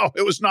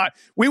 it was not.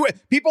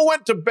 People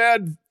went to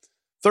bed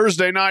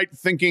Thursday night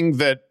thinking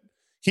that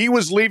he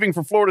was leaving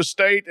for Florida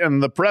State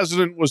and the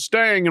president was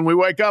staying, and we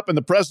wake up and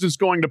the president's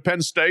going to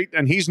Penn State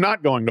and he's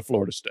not going to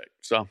Florida State.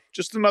 So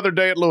just another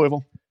day at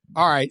Louisville.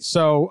 All right.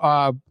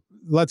 So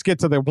let's get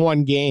to the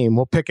one game.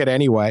 We'll pick it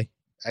anyway.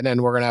 And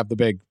then we're going to have the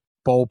big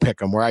bowl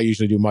pick'em where I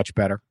usually do much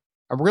better.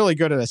 I'm really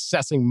good at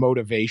assessing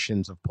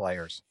motivations of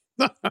players.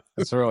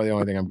 That's really the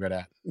only thing I'm good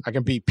at. I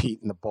can beat Pete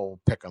in the bowl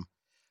pick'em.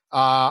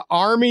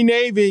 Army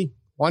Navy,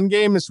 one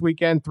game this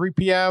weekend, 3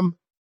 p.m.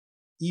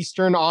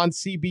 Eastern on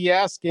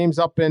CBS. Games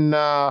up in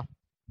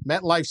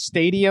MetLife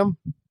Stadium,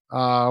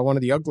 one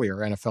of the uglier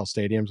NFL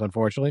stadiums,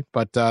 unfortunately.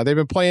 But they've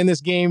been playing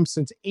this game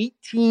since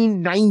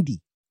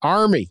 1890.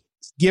 Army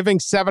giving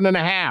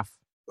 7.5.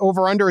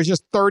 Over under is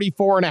just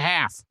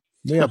 34.5.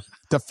 Yeah,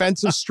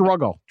 defensive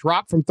struggle.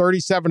 Dropped from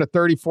 37 to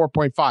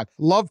 34.5.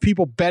 Love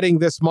people betting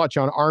this much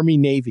on Army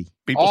Navy.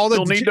 People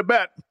still need to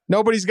bet.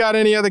 Nobody's got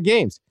any other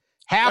games.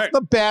 Half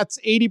the bets,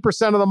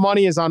 80% of the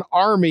money is on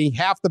Army.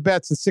 Half the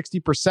bets and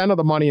 60% of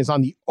the money is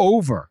on the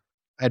over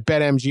at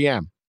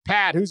BetMGM.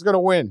 Pat, who's going to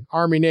win?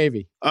 Army,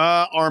 Navy?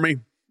 Army.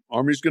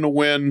 Army's going to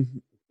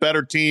win.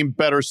 Better team,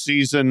 better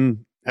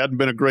season. Hadn't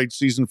been a great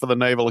season for the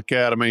Naval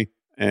Academy.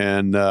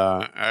 And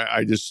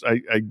I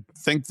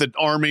think that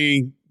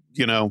Army,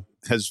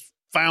 has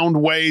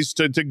found ways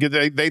to get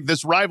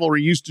this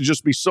rivalry used to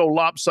just be so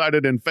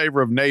lopsided in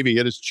favor of Navy.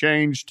 It has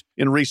changed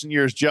in recent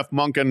years. Jeff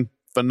Monken,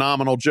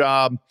 phenomenal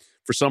job.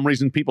 For some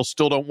reason, people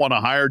still don't want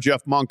to hire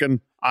Jeff Monken.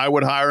 I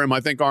would hire him.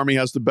 I think Army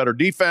has the better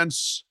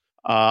defense.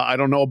 I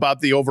don't know about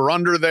the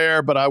over-under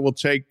there, but I will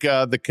take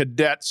the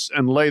cadets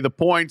and lay the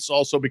points.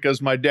 Also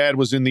because my dad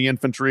was in the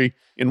infantry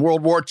in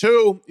World War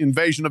II,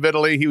 invasion of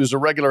Italy. He was a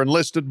regular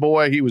enlisted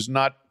boy. He was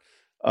not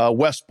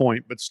West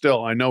Point, but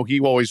still, I know he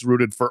always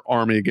rooted for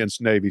Army against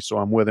Navy, so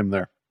I'm with him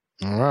there.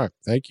 All right.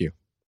 Thank you.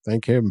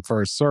 Thank him for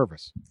his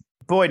service.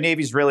 Boy,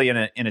 Navy's really in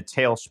a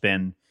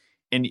tailspin.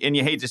 And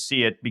you hate to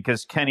see it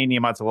because Kenny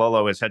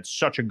Niumatalolo has had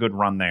such a good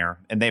run there,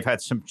 and they've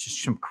had some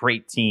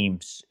great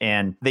teams.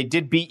 And they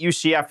did beat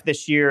UCF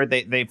this year.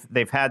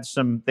 They've had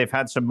some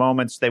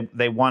moments.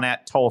 They won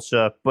at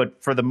Tulsa,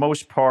 but for the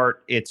most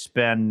part, it's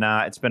been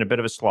a bit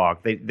of a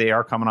slog. They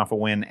are coming off a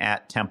win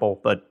at Temple,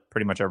 but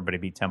pretty much everybody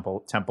beat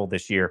Temple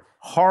this year.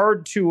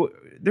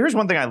 There's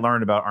one thing I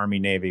learned about Army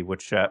Navy,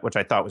 which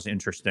I thought was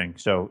interesting.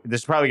 So this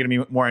is probably going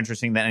to be more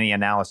interesting than any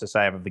analysis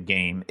I have of the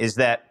game. Is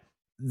that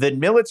the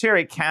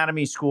military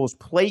academy schools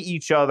play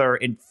each other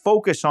and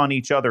focus on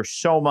each other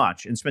so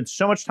much and spend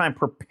so much time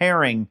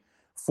preparing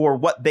for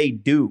what they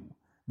do.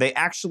 They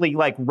actually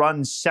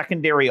run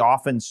secondary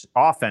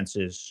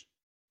offenses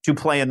to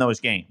play in those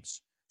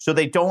games. So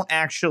they don't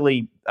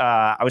actually,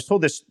 I was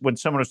told this when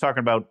someone was talking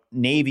about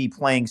Navy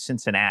playing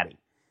Cincinnati.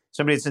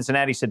 Somebody at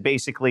Cincinnati said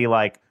basically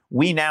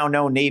we now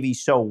know Navy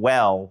so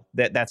well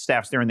that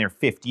staff's there in their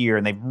 5th year,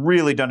 and they've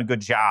really done a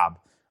good job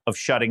of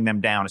shutting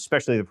them down,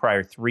 especially the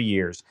prior 3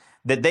 years,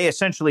 that they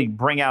essentially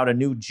bring out a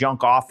new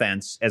junk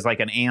offense as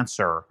an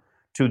answer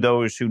to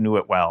those who knew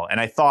it well. And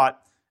I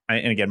thought,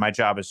 and again, my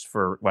job is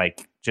for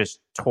just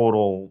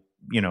total,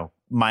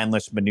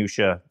 mindless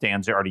minutia.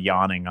 Dan's already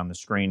yawning on the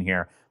screen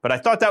here. But I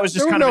thought that was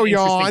just kind of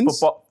interesting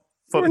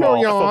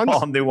football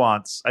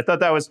nuance. I thought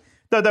that was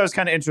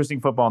kind of interesting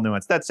football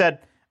nuance. That said,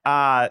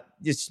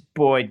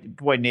 boy,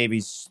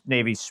 Navy's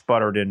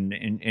sputtered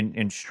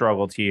and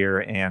struggled here,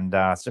 and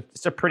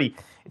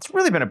it's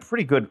really been a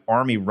pretty good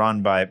Army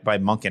run by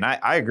Monken.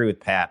 I agree with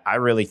Pat. I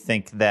really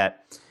think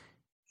that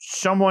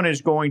someone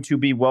is going to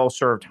be well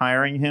served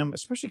hiring him,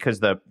 especially because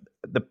do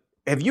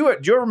you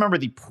ever remember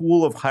the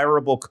pool of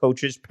hireable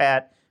coaches,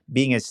 Pat,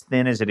 being as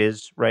thin as it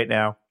is right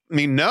now? I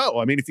mean, no.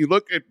 I mean, if you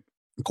look at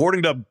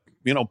according to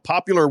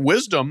popular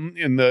wisdom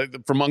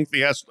from among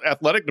the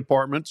athletic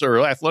departments or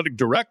athletic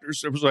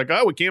directors, it was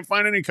we can't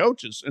find any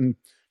coaches. And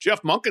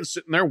Jeff Monken's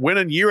sitting there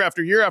winning year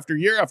after year after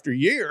year after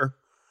year.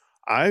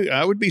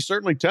 I would be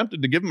certainly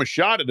tempted to give him a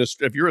shot at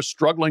if you're a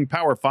struggling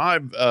Power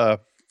 5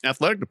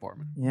 athletic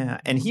department. Yeah,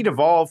 and he'd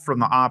evolved from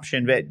the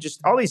option, but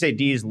just all these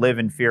ADs live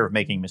in fear of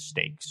making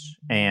mistakes,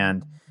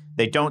 and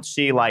they don't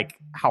see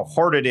how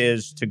hard it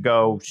is to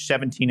go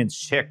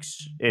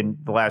 17-6 in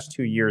the last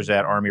 2 years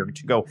at Army, or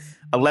to go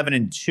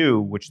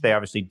 11-2, which they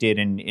obviously did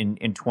in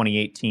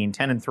 2018,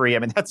 10-3. I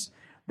mean,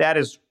 that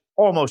is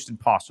almost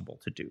impossible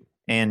to do.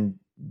 And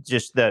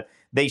just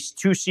they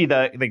too see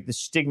the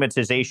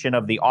stigmatization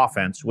of the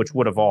offense, which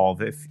would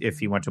evolve if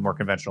he went to a more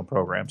conventional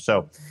program.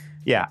 So,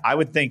 yeah, I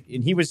would think,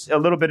 and he was a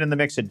little bit in the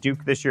mix at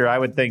Duke this year. I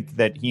would think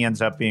that he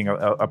ends up being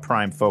a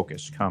prime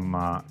focus come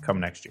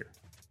next year.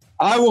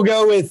 I will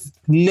go with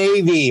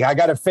Navy. I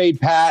got to fade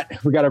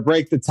Pat. We got to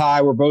break the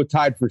tie. We're both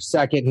tied for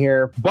second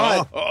here.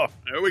 But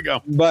there we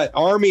go. But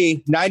Army,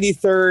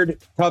 93rd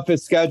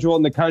toughest schedule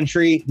in the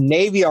country.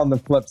 Navy on the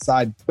flip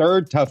side,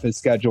 3rd toughest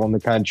schedule in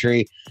the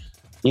country.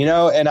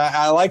 And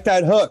I like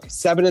that hook.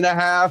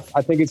 7.5.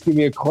 I think it's going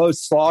to be a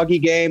close, sloggy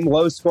game,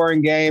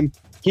 low-scoring game.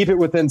 Keep it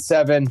within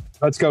 7.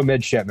 Let's go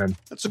midshipman.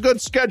 That's a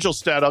good schedule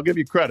stat. I'll give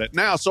you credit.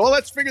 Now, so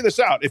let's figure this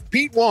out. If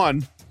Pete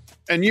won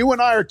and you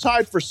and I are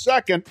tied for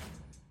second,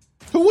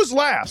 who was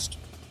last?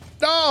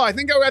 No, I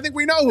think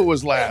we know who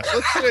was last.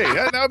 Let's see.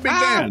 That would be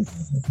Dan.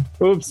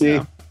 Oopsie.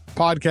 Yeah.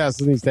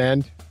 Podcast needs to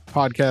end.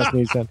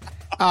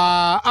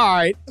 All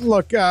right.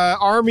 Look,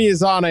 Army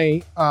is on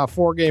a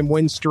 4-game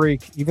win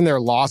streak. Even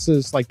their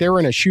losses, they were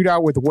in a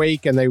shootout with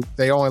Wake, and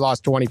they only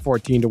lost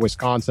 2014 to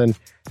Wisconsin.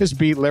 Just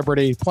beat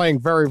Liberty, playing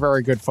very,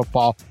 very good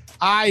football.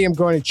 I am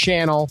going to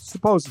channel,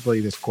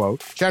 supposedly this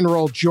quote,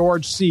 General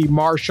George C.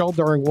 Marshall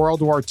during World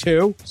War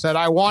II said,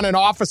 "I want an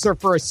officer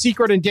for a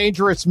secret and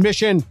dangerous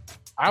mission.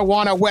 I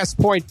want a West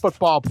Point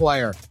football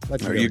player."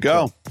 There you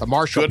go. The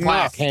Marshall Good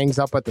plaque enough. hangs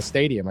up at the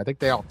stadium. I think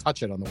they all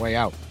touch it on the way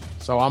out.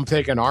 So I'm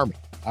taking Army.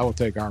 I will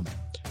take Army.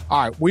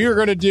 All right. We are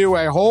going to do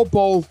a whole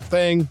bowl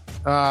thing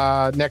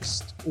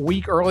next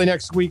week, early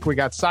next week. We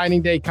got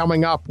signing day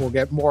coming up. We'll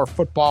get more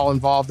football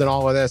involved in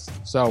all of this.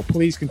 So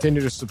please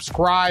continue to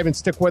subscribe and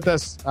stick with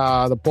us.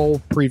 The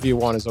bowl preview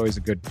one is always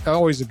a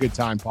good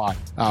time pod.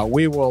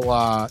 We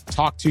will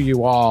talk to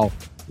you all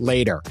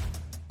later.